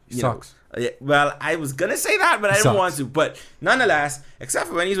been, Sucks. Well, I was going to say that, but I didn't want to. But nonetheless, except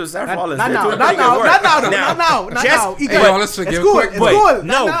for when he's with Seth Rollins, not now. Let's forgive quick.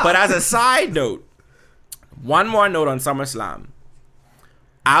 But as a side note, one more note on SummerSlam.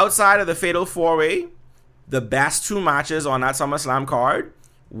 Outside of the Fatal 4-Way, the best two matches on that SummerSlam card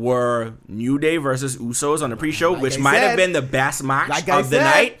were New Day versus Usos on the pre-show, which might have been the best match of the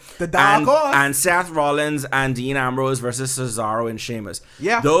night. And Seth Rollins and Dean Ambrose versus Cesaro and Sheamus.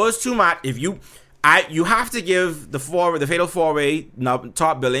 Yeah, those two matches. You have to give the Fatal 4-Way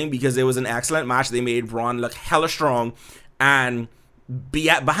top billing because it was an excellent match. They made Braun look hella strong, and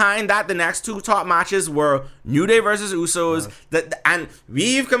behind that, the next two top matches were New Day versus Usos. And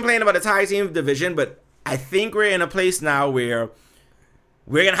we've complained about the tag team division, but I think we're in a place now where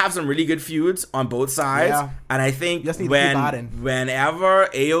we're going to have some really good feuds on both sides. Yeah. And I think whenever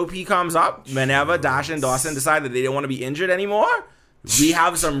AOP comes up, whenever Dash and Dawson decide that they don't want to be injured anymore, we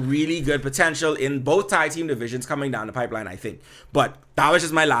have some really good potential in both tag team divisions coming down the pipeline, I think. But that was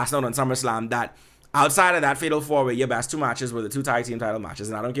just my last note on SummerSlam, that Outside of that fatal 4-way, your best 2 matches were the 2 tag team title matches,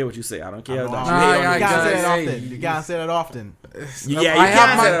 and I don't care what you say. I don't care. You can't say that often. You can't say that often. Yeah, you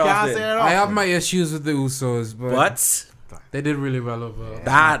can't say that often. I have my issues with the Usos, but what? They did really well over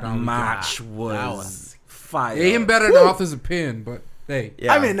that match was fire. They ain't better than Authors of Pain, but hey.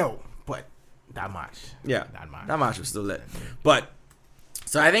 Yeah. I mean, no, but that match. Yeah, that match was still lit. But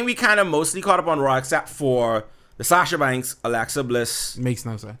so I think we kind of mostly caught up on Raw, except for the Sasha Banks, Alexa Bliss. Makes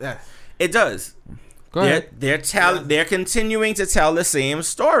no sense. Yeah. It does. Go ahead. They're continuing to tell the same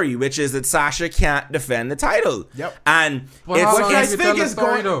story, which is that Sasha can't defend the title. Yep. And I think it's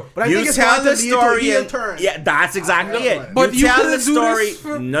going. But I think it's tell the story and turn. Yeah, that's exactly it. But you tell the story.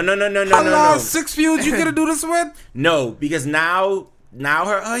 No. 6 feuds you gonna do this with? No, because now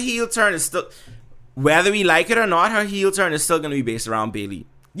her heel turn is still, whether we like it or not, her heel turn is still going to be based around Bayley.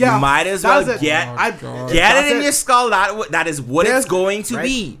 Yeah, you might as well get it in your skull. That is what it's going to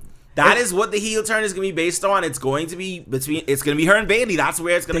be. That is what the heel turn is going to be based on. It's going to be it's going to be her and Bayley. That's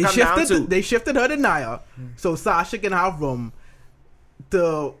where it's going to come down to. They shifted her to Nia, so Sasha can have room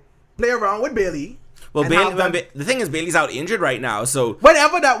to play around with Bayley. Well, the thing is, Bayley's out injured right now, so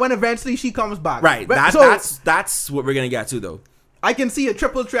when eventually she comes back, right? That's what we're going to get to, though. I can see a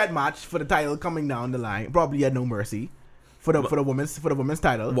triple threat match for the title coming down the line, probably at No Mercy, for the women's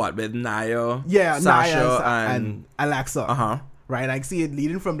title. What, with Nia? Yeah, Sasha Nia and Alexa. Right, I see it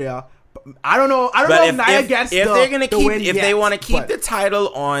leading from there. I don't know if Nia gets if they're gonna keep if they want to keep the title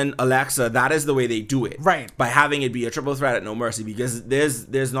on Alexa, that is the way they do it. Right, by having it be a triple threat at No Mercy, because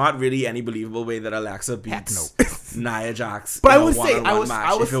there's not really any believable way that Alexa beats Nia Jax. But I would say I was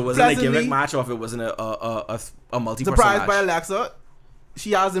if it wasn't a gimmick match or if it wasn't a multi-person surprised match. by Alexa.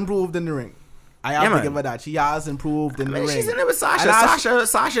 She has improved in the ring. I have to give her that. She has improved in the ring. She's in it with Sasha.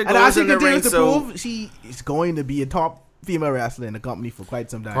 Sasha goes in the ring, so she is going to be a top female wrestler in the company for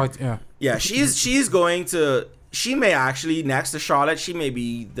quite some time. Yeah, she's going to. She may actually, next to Charlotte, she may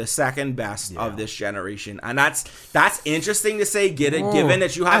be the second best of this generation, and that's interesting to say. Given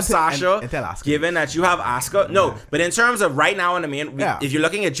that you have Sasha, given that you have Asuka. No, but in terms of right now on the main, if you're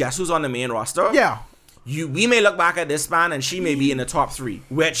looking at just who's on the main roster, we may look back at this span and she may be in the top 3,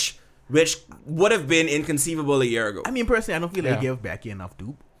 which would have been inconceivable a year ago. I mean, personally, I don't feel they give Becky enough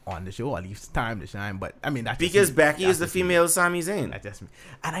dupe on the show, or at least time to shine. But I mean, that's because Becky is the female Sami Zayn. That's just me,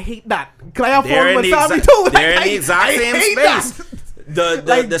 and I hate that. Can I have fun with Sami too? They're in the exact same space.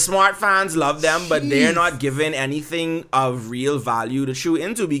 The smart fans love them, but they're not given anything of real value to chew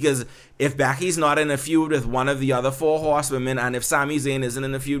into, because if Becky's not in a feud with one of the other 4 horsewomen, and if Sami Zayn isn't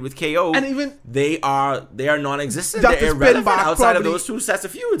in a feud with KO, and even they are non-existent. They're irrelevant outside of those 2 sets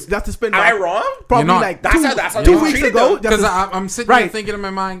of feuds. That's the spin back. Am I wrong? Probably like that's how 2 weeks ago. Because I'm sitting here thinking in my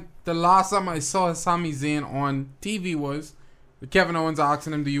mind, the last time I saw Sami Zayn on TV was Kevin Owens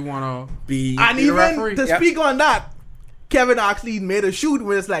asking him, "Do you want to be the referee?" To speak on that, Kevin actually made a shoot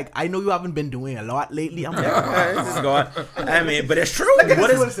where it's like, I know you haven't been doing a lot lately. I'm like, this is going. I mean, but it's true.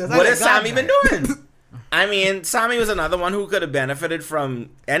 What has Sami been doing? I mean, Sami was another one who could have benefited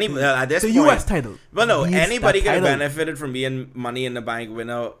from at this point. The U.S. title. Well, no, anybody could have benefited from being Money in the Bank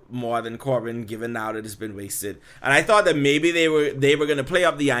winner more than Corbin, given now that it's been wasted. And I thought that maybe they were going to play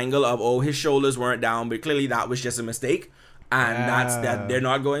up the angle of, his shoulders weren't down, but clearly that was just a mistake. And that's that. They're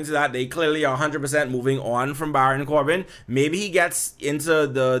not going to that. They clearly are 100% moving on from Baron Corbin. Maybe he gets into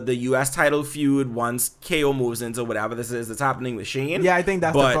the U.S. title feud once KO moves into whatever this is that's happening with Shane. Yeah, I think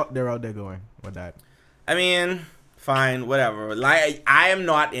that's the they're out there going with that. I mean, fine, whatever. Like, I am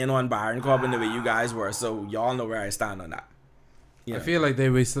not in on Baron Corbin the way you guys were, so y'all know where I stand on that. I feel like they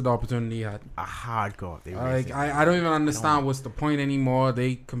wasted the opportunity he had. A hardcore. I don't even understand what's the point anymore.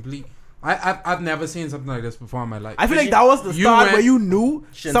 I've never seen something like this before in my life. I feel like that was the start where you knew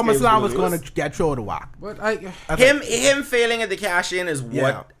SummerSlam was going to get thrown to whack. But him failing at the cash in is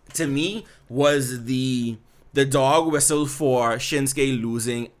what to me was the dog whistle for Shinsuke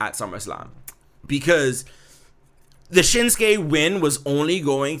losing at SummerSlam, because the Shinsuke win was only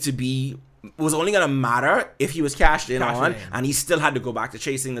going to matter if he was cashed in on, and he still had to go back to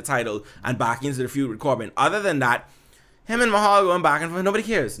chasing the title and back into the feud with Corbin. Other than that, him and Mahal going back and forth, nobody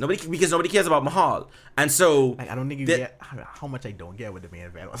cares. Because nobody cares about Mahal. And so I don't think you get how much I don't get with the main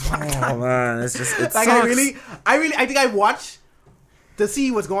event. Oh man, it's like sucks. I think I watched to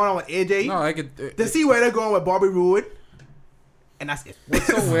see what's going on with AJ. No, I could to see where they're going with Bobby Roode, and that's it. What's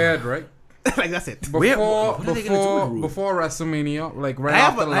so weird, right? Like that's it. Before WrestleMania, like right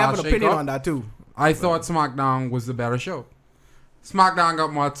after the last I have an opinion on that too. I thought SmackDown was the better show. SmackDown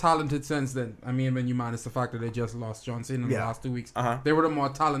got more talented since then. I mean, when you minus the fact that they just lost John Cena in the last 2 weeks. They were the more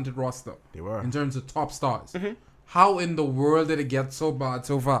talented roster. They were. In terms of top stars. Mm-hmm. How in the world did it get so bad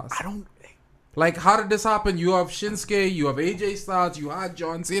so fast? Like, how did this happen? You have Shinsuke, you have AJ Styles, you have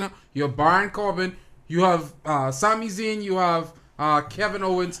John Cena, you have Baron Corbin, you have Sami Zayn, you have Kevin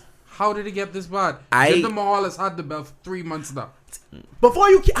Owens. How did it get this bad? Jinder Mahal has had the belt for 3 months now. Before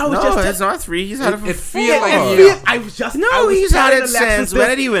you, I was just. It's not 3. He's had it for 4. I was just. He's had it since. When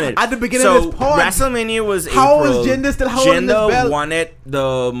did he win it? At the beginning of this pod. WrestleMania was April. How was Jinder still holding this belt? Jinder won it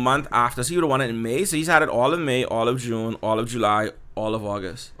the month after, so he would have won it in May. So he's had it all of May, all of June, all of July, all of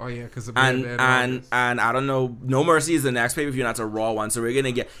August. Oh yeah, because and I don't know. No Mercy is the next pay-per-view. That's a Raw one. So we're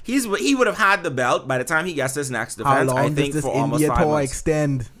gonna get. He would have had the belt by the time he gets this next defense. How long I think does this for almost India 5 months.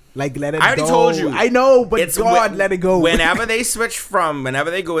 Extend? Like, let it go. I already told you. I know, but let it go. Whenever they whenever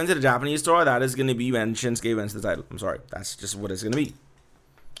they go into the Japanese store, that is going to be when Shinsuke wins the title. I'm sorry. That's just what it's going to be.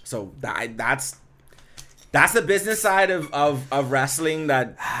 So that's the business side of wrestling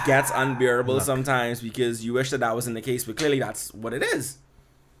that gets unbearable sometimes because you wish that wasn't the case, but clearly that's what it is.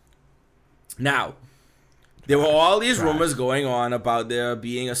 Now, there were all these rumors going on about there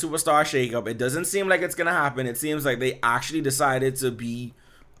being a superstar shakeup. It doesn't seem like it's going to happen. It seems like they actually decided to be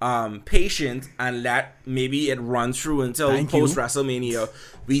patient and let maybe it run through until post WrestleMania.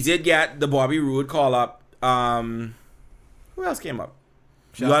 We did get the Bobby Roode call up. Who else came up?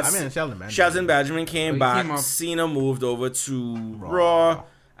 Shelton Benjamin came back. Cena moved over to Raw.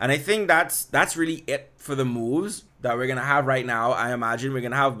 And I think that's really it for the moves that we're gonna have right now. I imagine we're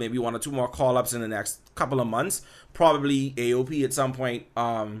gonna have maybe 1 or 2 more call ups in the next couple of months. Probably AOP at some point.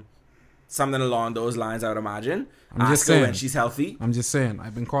 Something along those lines, I would imagine. I'm just saying when she's healthy. I'm just saying.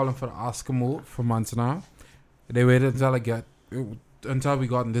 I've been calling for the Asuka move for months now. They waited until we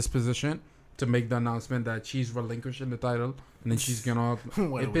got in this position to make the announcement that she's relinquishing the title, and then she's gonna.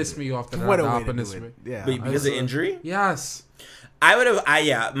 It pissed me off that happened this way. Yeah, because of injury. Yes. I would have.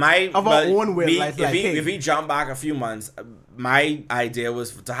 If we jump back a few months, my idea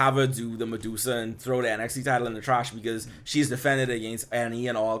was to have her do the Medusa and throw the NXT title in the trash because she's defended against any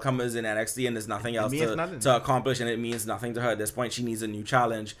and all comers in NXT and there's nothing else to accomplish and it means nothing to her at this point. She needs a new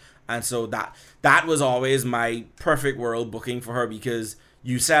challenge, and so that was always my perfect world booking for her because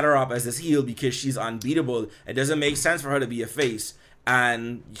you set her up as this heel because she's unbeatable. It doesn't make sense for her to be a face.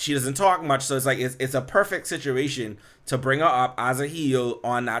 And she doesn't talk much, so it's like it's a perfect situation to bring her up as a heel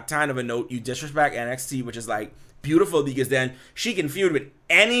on that kind of a note. You disrespect NXT, which is like beautiful because then she can feud with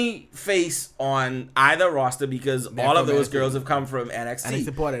any face on either roster because all of those girls have come from NXT. And they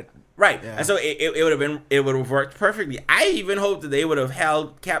support it. Right. Yeah. And so it would have worked perfectly. I even hoped that they would have had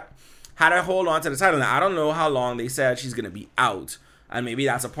her hold on to the title. Now I don't know how long they said she's gonna be out. And maybe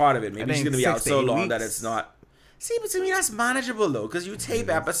that's a part of it. Maybe she's gonna be out so long that it's not. See, but to me that's manageable though, because you tape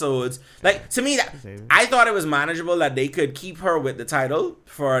episodes. Like to me, I thought it was manageable that they could keep her with the title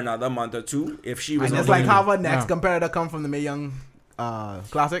for another month or 2 if she was. And it's like how our next competitor come from the Mae Young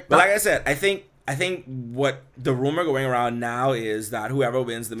Classic. But like I said, I think what the rumor going around now is that whoever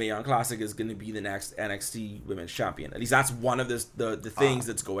wins the Mae Young Classic is going to be the next NXT Women's Champion. At least that's one of the things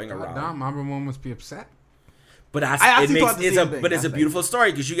that's going around. Damn, Mama must be upset. But it's a beautiful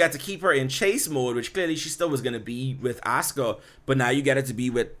story because you got to keep her in chase mode, which clearly she still was going to be with Asuka, but now you get it to be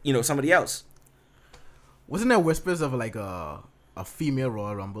with somebody else. Wasn't there whispers of like a female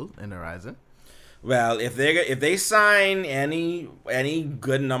Royal Rumble in the horizon? Well, if they sign any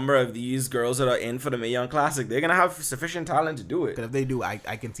good number of these girls that are in for the Mae Young Classic, they're gonna have sufficient talent to do it. Because if they do, I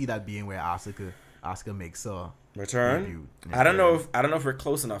can see that being where Asuka makes a return. I don't know if we're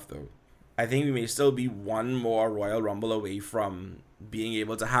close enough though. I think we may still be one more Royal Rumble away from being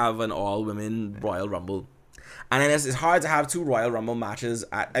able to have an all-women Royal Rumble. And then it's hard to have 2 Royal Rumble matches.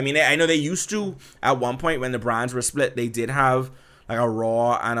 I know they used to at one point when the brands were split. They did have like a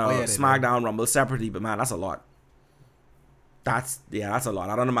Raw and a SmackDown Rumble separately. But man, that's a lot. That's a lot.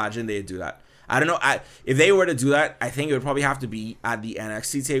 I don't imagine they'd do that. I don't know. If they were to do that, I think it would probably have to be at the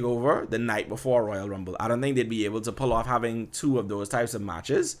NXT TakeOver the night before Royal Rumble. I don't think they'd be able to pull off having 2 of those types of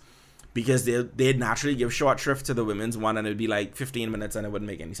matches. Because they'd naturally give short shrift to the women's one and it'd be like 15 minutes and it wouldn't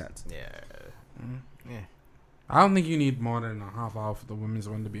make any sense. Yeah. I don't think you need more than a half hour for the women's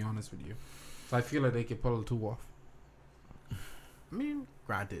one, to be honest with you. So I feel like they could pull 2 off. I mean,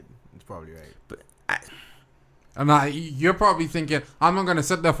 granted, it's probably right. But you're probably thinking, I'm not going to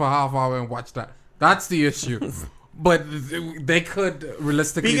sit there for a half hour and watch that. That's the issue. But they could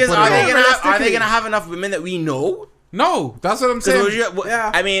realistically because are they going to have enough women that we know? No, that's what I'm saying.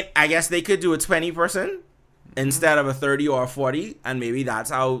 I mean, I guess they could do a 20-person instead of a 30 or a 40, and maybe that's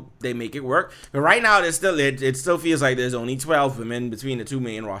how they make it work. But right now, it still feels like there's only 12 women between the 2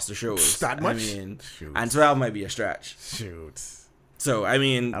 main roster shows. That much? And 12 might be a stretch. Shoot. So I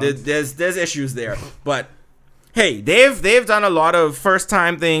mean, there's issues there, but Hey, they've done a lot of first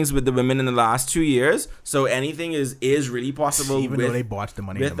time things with the women in the last 2 years, so anything is really possible. Even though they botched the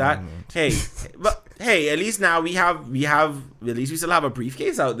money with that. Hey, but hey, at least now we have at least we still have a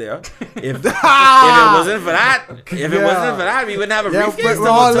briefcase out there. If it wasn't for that, we wouldn't have a briefcase. But we're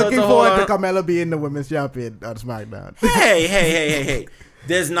all looking forward to Carmella being the women's champion on SmackDown. Hey.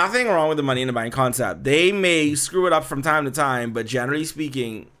 There's nothing wrong with the Money in the Bank concept. They may screw it up from time to time, but generally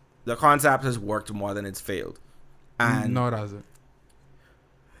speaking, the concept has worked more than it's failed. And no, it hasn't.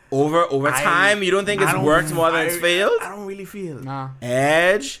 Over time, you don't think it's worked more than it's failed? I don't really feel. Nah.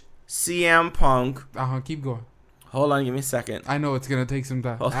 Edge, CM Punk. Keep going. Hold on, give me a second. I know it's gonna take some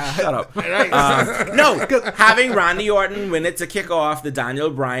time. Shut up. No, having Randy Orton win it to kick off the Daniel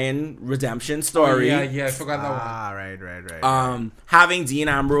Bryan redemption story. I forgot that one. Right. Having Dean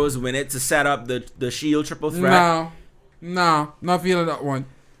Ambrose win it to set up the Shield triple threat. No, not feeling that one.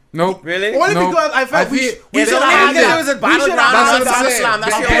 Nope. Really? Only because I felt we should have it was a battleground SummerSlam.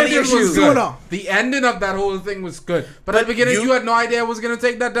 That's the only issue. The ending of that whole thing was good, but at the beginning you had no idea it was gonna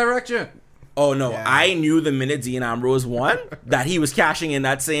take that direction. Oh no! Yeah. I knew the minute Dean Ambrose won that he was cashing in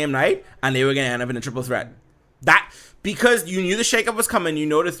that same night, and they were gonna end up in a triple threat. Because you knew the shakeup was coming, you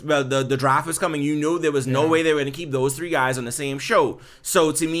know the draft was coming, you know there was no way they were gonna keep those three guys on the same show.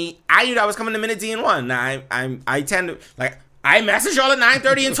 So to me, I knew that was coming the minute Dean won. Now I tend to like. I messaged y'all at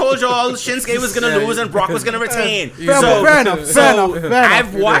 9:30 and told y'all Shinsuke was gonna lose and Brock was gonna retain. Fair enough.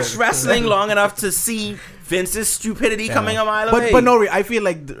 I've watched wrestling long enough to see Vince's stupidity coming a mile away. But no, I feel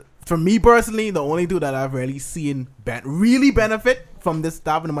like for me personally, the only two that I've really seen really benefit from this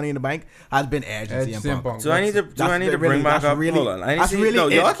stuff in the Money in the Bank has been Edge and CM Punk. Do I need to bring back up? Hold on.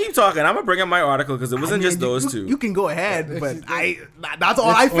 Y'all keep talking. I'm gonna bring up my article because it wasn't just those two. You can go ahead, but that's all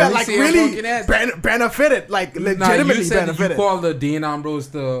I felt like really benefited, like legitimately benefited. You called the Dean Ambrose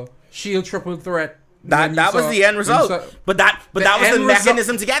the Shield triple threat. That was the end result. But that was the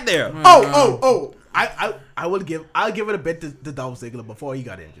mechanism to get there. I'll give it a bit to Dolph Ziggler before he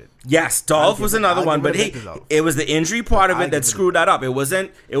got injured. Yes, Dolph was another one, but it was the injury part of it that screwed that up. It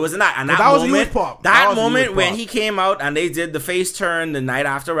wasn't that. And that moment when he came out and they did the face turn the night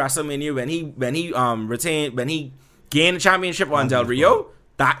after WrestleMania when he gained the championship on Del Rio.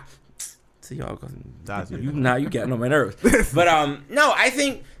 Now you getting on my nerves. But no, I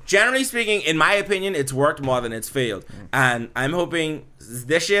think generally speaking, in my opinion, it's worked more than it's failed. And I'm hoping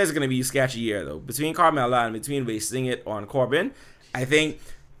this year is going to be a sketchy year, though. Between Carmella and between wasting it on Corbin, I think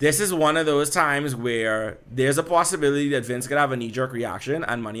this is one of those times where there's a possibility that Vince could have a knee-jerk reaction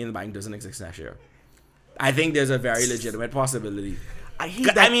and Money in the Bank doesn't exist next year. I think there's a very legitimate possibility. I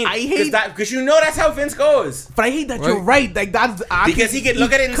hate that. Because you know that's how Vince goes. But I hate that you're right. Like that's because he could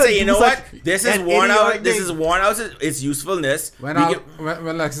look at it and say, you know what, this is worn out. This is worn out. Its usefulness. When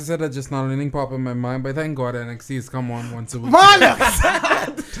Lexa said that, just not anything pop in my mind. But thank God NXT has come on once a week.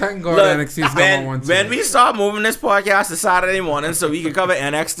 Thank God NXT has come on once a week. When we start moving this podcast to Saturday morning, so we can cover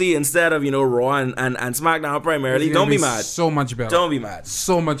NXT instead of Raw and SmackDown primarily, don't be mad. So much better. Don't be mad.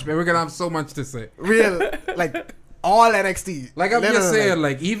 So much better. We're gonna have so much to say. Real like. All NXT. Like I'm just saying,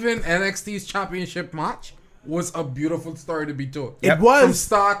 like even NXT's championship match was a beautiful story to be told. It was from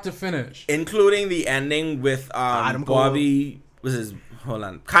start to finish, including the ending with Kyle O'Reilly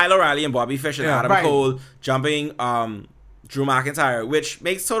and Bobby Fish and Adam Cole jumping Drew McIntyre, which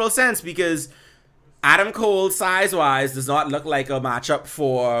makes total sense because Adam Cole size wise does not look like a matchup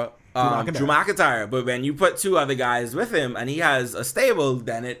for Drew McIntyre, but when you put two other guys with him and he has a stable,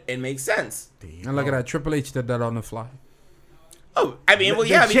 then it makes sense. And look at that, Triple H did that on the fly. Oh, I mean,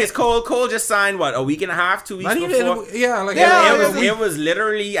 because Cole just signed a week and a half, 2 weeks before. It was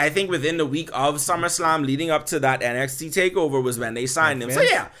literally, I think, within the week of SummerSlam leading up to that NXT takeover was when they signed him. So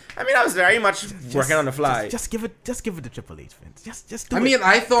yeah, I mean, I was very much working on the fly. Just give it to Triple H, Vince. Just do it. I mean,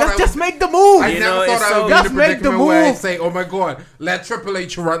 I thought just make the move. I never thought I would be in the predicament where I say, oh my God, let Triple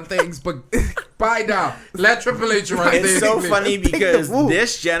H run things, but bye now. Let Triple H run things. It's so funny because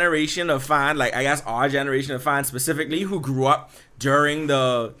this generation of fans, like I guess our generation of fans specifically, who grew up during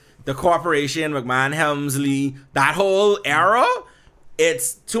the corporation, McMahon, Helmsley, that whole era,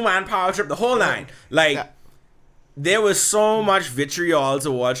 it's two-man power trip, the whole nine. There was so much vitriol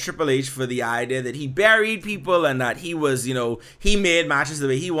towards Triple H for the idea that he buried people and that he was, he made matches the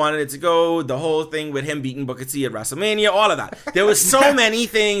way he wanted it to go. The whole thing with him beating Booker T at WrestleMania, all of that. There was so many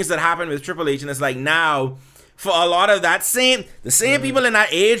things that happened with Triple H, and it's like now, for a lot of the same people in that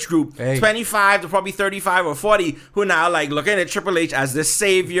age group, 25 to probably 35 or 40, who now like looking at Triple H as the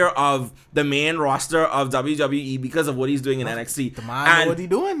savior of the main roster of WWE because of what he's doing in NXT. The man, what he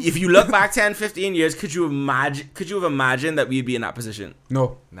doing? If you look back 10, 15 years, could you have imagined that we'd be in that position?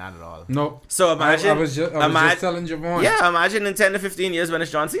 No, not at all. No. So imagine. I was just telling Javon. Yeah, imagine in 10 to 15 years when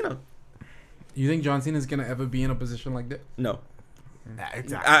it's John Cena. You think John Cena is gonna ever be in a position like that? No.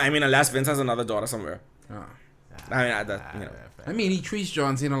 Exactly. I mean, unless Vince has another daughter somewhere. Oh. I mean, he treats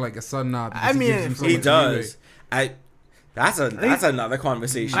John Cena like a son now. I mean, he gives him so he much does. leeway. That's another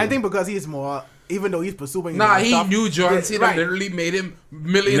conversation. I think because he's more, even though he's pursuing. Nah, he knew John Cena literally made him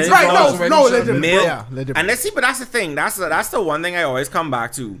millions of dollars. Legit. And let's see, but that's the thing. That's the one thing I always come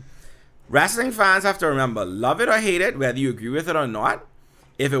back to. Wrestling fans have to remember, love it or hate it, whether you agree with it or not.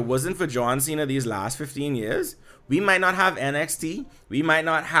 If it wasn't for John Cena these last 15 years, we might not have NXT. We might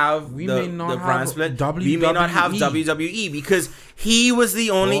not have the brand split. We may not have WWE because he was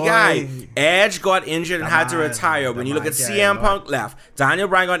the only guy. Edge got injured and had to retire. When you look at CM Punk left, Daniel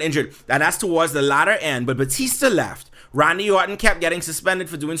Bryan got injured, and that's towards the latter end. But Batista left. Randy Orton kept getting suspended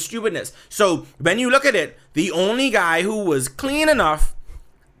for doing stupidness. So when you look at it, the only guy who was clean enough,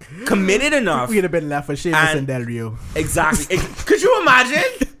 committed enough, we'd have been left for Sheamus and Del Rio. Exactly. Could you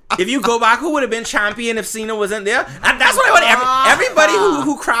imagine? If you go back, who would have been champion if Cena wasn't there? And that's what I want. Everybody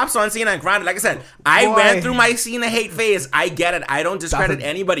who craps on Cena, and granted, like I said, I went through my Cena hate phase. I get it. I don't discredit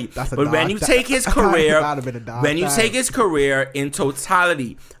anybody. But when you take his career, in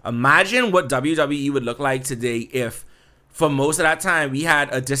totality, imagine what WWE would look like today if, for most of that time, we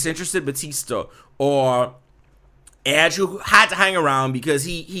had a disinterested Batista or Edge who had to hang around because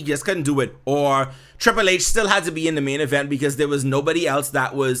he just couldn't do it, or Triple H still had to be in the main event because there was nobody else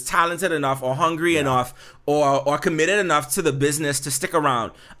that was talented enough or hungry enough or committed enough to the business to stick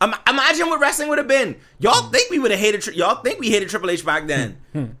around. Imagine what wrestling would have been. Y'all think we would have hated? Y'all think we hated Triple H back then?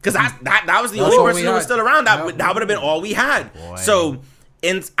 Because that was the only person who was still around. That would have been all we had. Boy. So.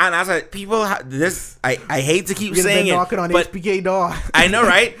 And as I hate to keep saying it, knocking on but HBK door. I know,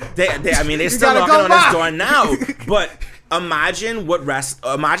 right? They're still knocking on his door now. But imagine where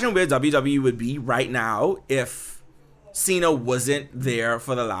WWE would be right now if Cena wasn't there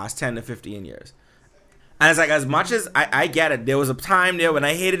for the last 10 to 15 years. And it's like, as much as I get it, there was a time there when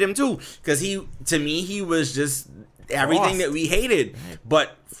I hated him too, because to me he was just everything that we hated.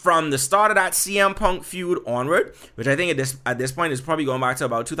 But from the start of that CM Punk feud onward, which I think at this point is probably going back to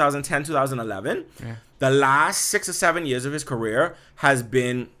about 2010, 2011, the last 6 or 7 years of his career has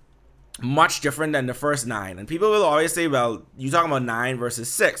been much different than the first 9. And people will always say, well, you're talking about 9 versus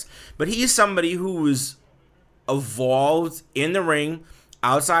 6. But he's somebody who's evolved in the ring,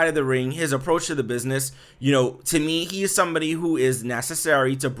 outside of the ring, his approach to the business. You know, to me, he is somebody who is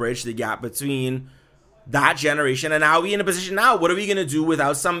necessary to bridge the gap between that generation and now we in a position now. What are we going to do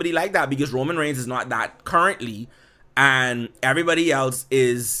without somebody like that? Because Roman Reigns is not that currently, and everybody else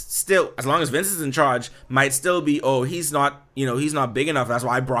is still, as long as Vince is in charge, might still be, he's not big enough. That's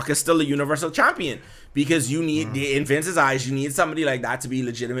why Brock is still the Universal Champion, because you need, in Vince's eyes, you need somebody like that to be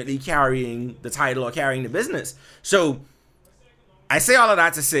legitimately carrying the title or carrying the business. So I say all of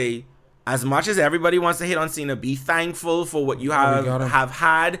that to say, as much as everybody wants to hit on Cena, be thankful for what you have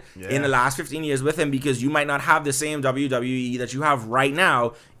had in the last 15 years with him, because you might not have the same WWE that you have right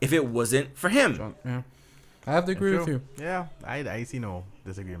now if it wasn't for him. Yeah. I have to agree with you. Yeah, I see no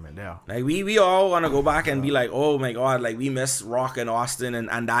disagreement there. Like we all want to go back and be like, oh my God, like we miss Rock and Austin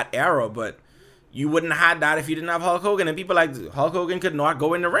and that era, but you wouldn't have had that if you didn't have Hulk Hogan, and people like Hulk Hogan could not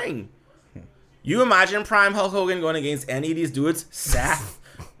go in the ring. You imagine prime Hulk Hogan going against any of these dudes? Seth,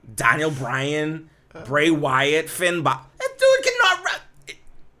 Daniel Bryan, Bray Wyatt, Finn Balor. That dude cannot run.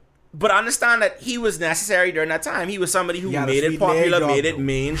 But understand that he was necessary during that time. He was somebody who made it popular, made it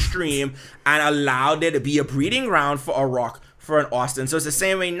mainstream, and allowed there to be a breeding ground for a Rock, for an Austin. So it's the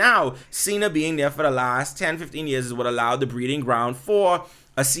same way now. Cena being there for the last 10, 15 years is what allowed the breeding ground for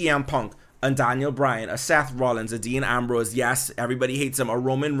a CM Punk, a Daniel Bryan, a Seth Rollins, a Dean Ambrose. Yes, everybody hates him. A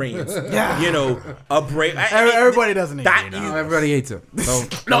Roman Reigns. You know, a Bray. Everybody doesn't hate him. Everybody hates him.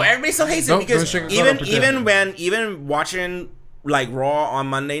 No, everybody still hates him, because even watching like Raw on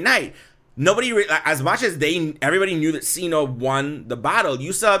Monday night, as much as everybody knew that Cena won the battle,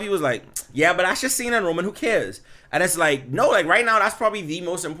 you still have people like, yeah, but that's just Cena and Roman. Who cares? And it's like, no, like right now, that's probably the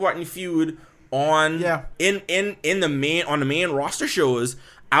most important feud on in the main roster shows.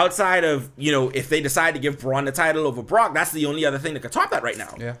 Outside of, if they decide to give Braun the title over Brock, that's the only other thing that could top that right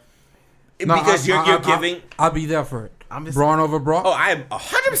now. Yeah. Because you're giving... I'll be there for it. Braun over Brock? Oh, I am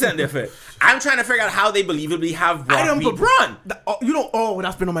 100% there for it. I'm trying to figure out how they believably have Brock beat Braun.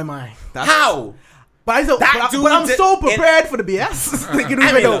 That's been on my mind. How? But I'm so prepared for the BS.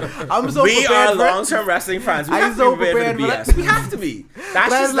 I'm so we prepared. We are long-term wrestling fans. We have to be prepared for the BS. We have to be.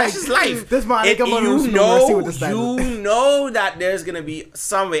 That's just life. This man, you know that there's gonna be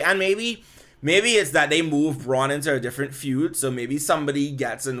some way, and maybe it's that they move Braun into a different feud, so maybe somebody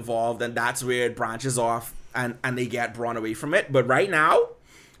gets involved, and that's where it branches off, and they get Braun away from it. But right now,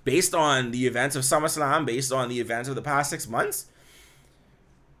 based on the events of SummerSlam, based on the events of the past 6 months,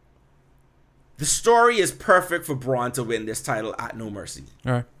 the story is perfect for Braun to win this title at No Mercy.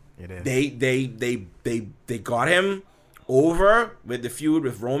 All right. It is. They got him over with the feud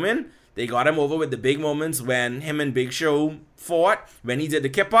with Roman. They got him over with the big moments when him and Big Show fought, when he did the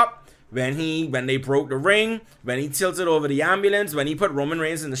kip up, when they broke the ring, when he tilted over the ambulance, when he put Roman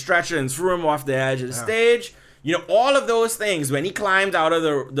Reigns in the stretcher and threw him off the edge of the stage. You know, all of those things, when he climbed out of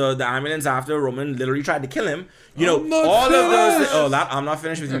the ambulance after Roman literally tried to kill him, all of those... I'm not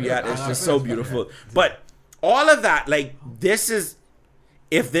finished with you yet. It's just so beautiful. But all of that, like, this is...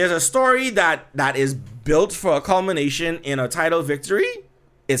 If there's a story that is built for a culmination in a title victory,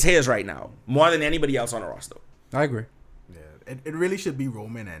 it's his right now. More than anybody else on the roster. I agree. Yeah, it really should be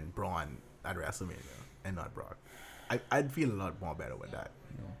Roman and Braun at WrestleMania and not Brock. I'd feel a lot more better with that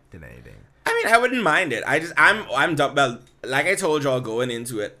than anything. I mean, I wouldn't mind it. I'm like I told y'all going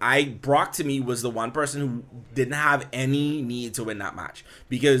into it, Brock to me was the one person who didn't have any need to win that match,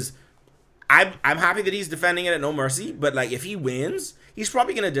 because I'm happy that he's defending it at No Mercy, but like if he wins, he's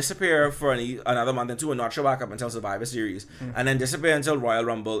probably gonna disappear for another month or two and not show back up until Survivor Series, and then disappear until Royal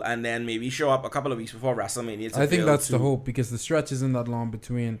Rumble, and then maybe show up a couple of weeks before WrestleMania. I think that's the hope, because the stretch isn't that long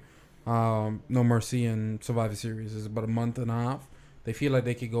between No Mercy and Survivor Series. It's about a month and a half. They feel like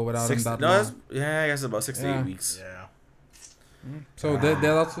they could go without him that long. Yeah, I guess about 6 to 8 weeks. Yeah. So they're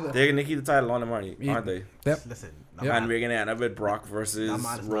gonna keep the title on the money, aren't they? Yep. Listen, and we're gonna end up with Brock versus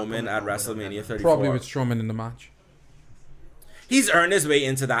Roman at WrestleMania 34. Probably with Strowman in the match. He's earned his way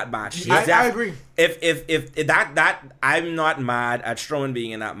into that match. I agree. If that I'm not mad at Strowman being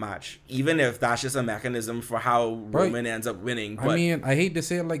in that match, even if that's just a mechanism for how Roman ends up winning. But I mean, I hate to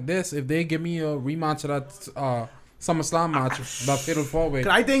say it like this. If they give me a rematch of that SummerSlam match, that Fatal 4-Way,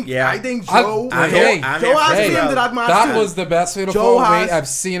 I think Joe Joe has to be into that match. That was the best Fatal 4-Way I've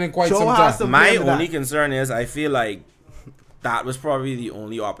seen in quite some time. My only concern is I feel like that was probably the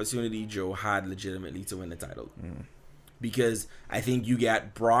only opportunity Joe had legitimately to win the title. Because I think you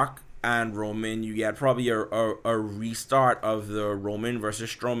get Brock and Roman, you get probably a restart of the Roman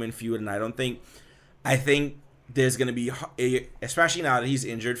versus Strowman feud, and I think there's going to be, especially now that he's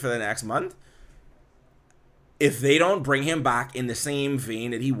injured for the next month, if they don't bring him back in the same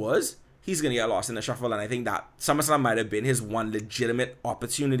vein that he was, he's going to get lost in the shuffle, and I think that SummerSlam might have been his one legitimate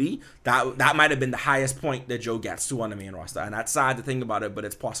opportunity. That might have been the highest point that Joe gets to on the main roster, and that's sad to think about it, but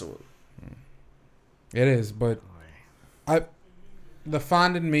it's possible. It is, but the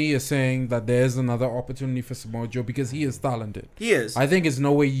fan in me is saying that there's another opportunity for Samoa Joe because he is talented. He is. I think it's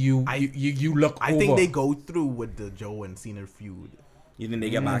no way you look over. I think they go through with the Joe and Cena feud. You think they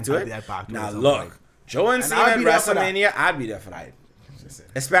get back to it? Now look, Joe and Cena at WrestleMania, I'd be there for that.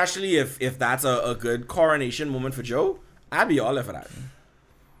 Especially if that's a good coronation moment for Joe, I'd be all there for that.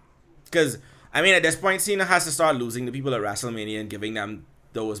 Because, I mean, at this point, Cena has to start losing the people at WrestleMania and giving them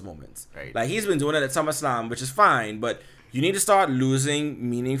those moments. Right. Like, he's been doing it at SummerSlam, which is fine, but you need to start losing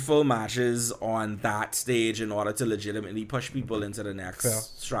meaningful matches on that stage in order to legitimately push people into the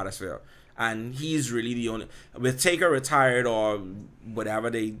next stratosphere. And he's really the only... With Taker retired or whatever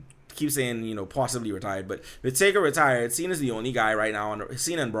they... keep saying, possibly retired, but with Taker retired, Cena's the only guy right now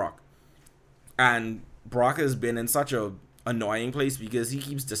Cena and Brock. And Brock has been in such a annoying place because he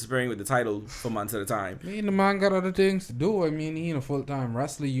keeps disappearing with the title for months at a time. I mean, the man got other things to do. I mean, he a full-time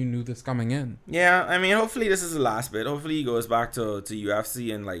wrestler. You knew this coming in. Yeah, I mean, hopefully this is the last bit. Hopefully he goes back to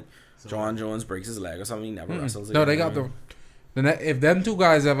UFC and John Jones breaks his leg or something. He never wrestles again. No, they got if them two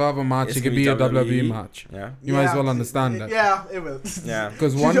guys ever have a match, it could be a WWE match. Yeah. You might as well understand that. Yeah, it will. Yeah.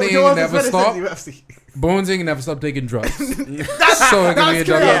 Because one thing ain't never stop. Bones ain't never stop taking drugs. So it can be a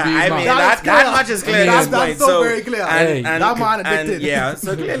WWE match. I mean, that much is clear at this point. That's so very clear. And that man addicted. Yeah,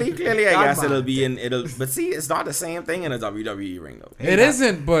 so clearly I guess but see, it's not the same thing in a WWE ring though. It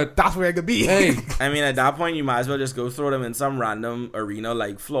isn't, but that's where it could be. Hey. I mean, at that point, you might as well just go throw them in some random arena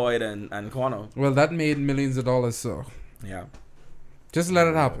like Floyd and Conor. Well, that made millions of dollars, so. Yeah. Just let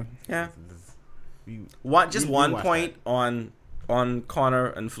it happen. Yeah. One point on Conor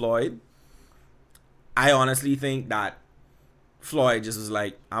and Floyd. I honestly think that Floyd just was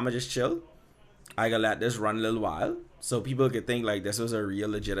like, I'ma just chill. I gotta let this run a little while. so people could think like this was a real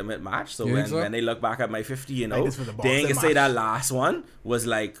legitimate match. So when they look back at my 50-0, they ain't gonna say that last one was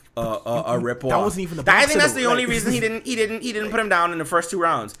like a rip off. That wasn't even the I think that's the only reason he didn't put him down in the first 2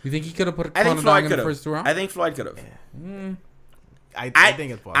 rounds. You think he could have put Conor down in the first 2 rounds? I think Floyd could have. Yeah. I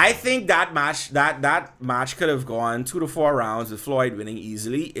think it's possible. I think that match could have gone 2 to 4 rounds with Floyd winning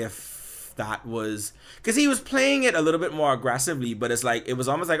easily if that was because he was playing it a little bit more aggressively, but it's like it was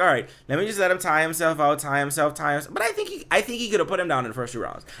almost like, all right, let me just let him tie himself out. But I think he could have put him down in the first 2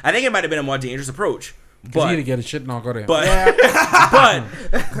 rounds. I think it might have been a more dangerous approach. But he to get a shit knocked out of him. But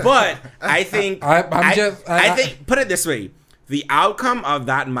I think I think put it this way. The outcome of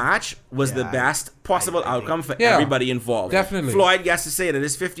that match was the best possible outcome for everybody involved. Definitely. Floyd gets to say that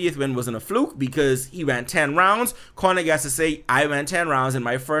his 50th win wasn't a fluke because he went 10 rounds. Conor gets to say, I went 10 rounds in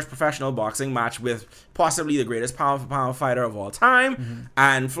my first professional boxing match with possibly the greatest pound-for-pound fighter of all time. Mm-hmm.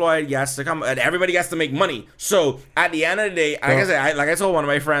 And Floyd gets to come, and everybody gets to make money. So at the end of the day, like I told one of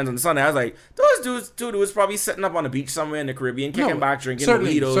my friends on Sunday, I was like, those two dudes probably sitting up on the beach somewhere in the Caribbean, kicking back, drinking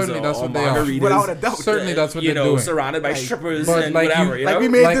mojitos or margaritas. Without a doubt. Certainly that's what they're doing. Surrounded by strippers and whatever.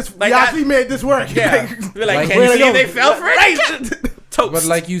 We actually made this work. Yeah. Like, can you see they fell for it? But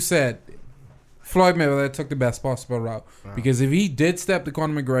like you said, Floyd Mayweather took the best possible route because if he did step to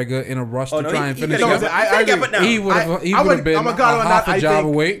Conor McGregor in a rush to try and finish him, he would have been half a job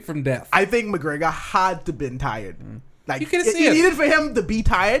away from death. I think McGregor had to been tired. Like you it needed for him to be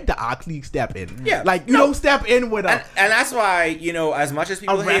tired to actually step in. Yeah, like you don't step in with a. And that's why as much as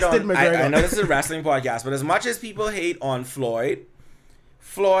people hate on McGregor. I know this is a wrestling podcast, but as much as people hate on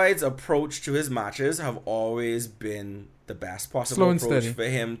Floyd's approach to his matches have always been the best possible approach for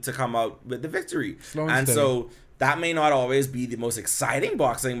him to come out with the victory. So that may not always be the most exciting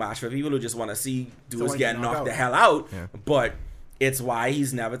boxing match for people who just want to see dudes get knocked the hell out, but it's why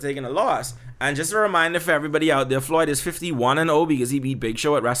he's never taken a loss. And just a reminder for everybody out there, Floyd is 51-0 because he beat Big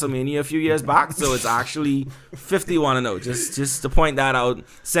Show at WrestleMania a few years back. So it's actually 51-0. Just to point that out,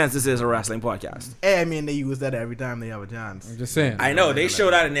 since this is a wrestling podcast. I mean, they use that every time they have a chance. I'm just saying. I know they show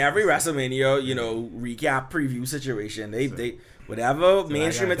that in every WrestleMania, recap preview situation. They whatever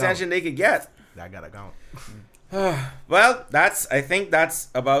mainstream attention they could get. That gotta count. Well, I think that's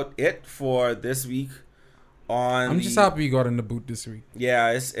about it for this week. I'm just happy you got in the boot this week.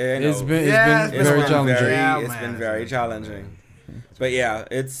 Yeah, it's been very challenging. It's been very challenging. But yeah,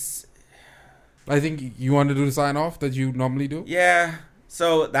 it's. I think you want to do the sign off that you normally do. Yeah.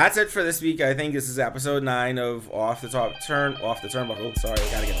 So that's it for this week. I think this is episode 9 of Off the Turnbuckle. Sorry,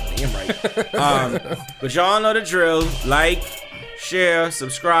 I gotta get the name right. But y'all know the drill. Like, share,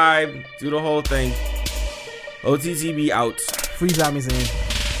 subscribe, do the whole thing. OTTB out. Free Sami Zayn.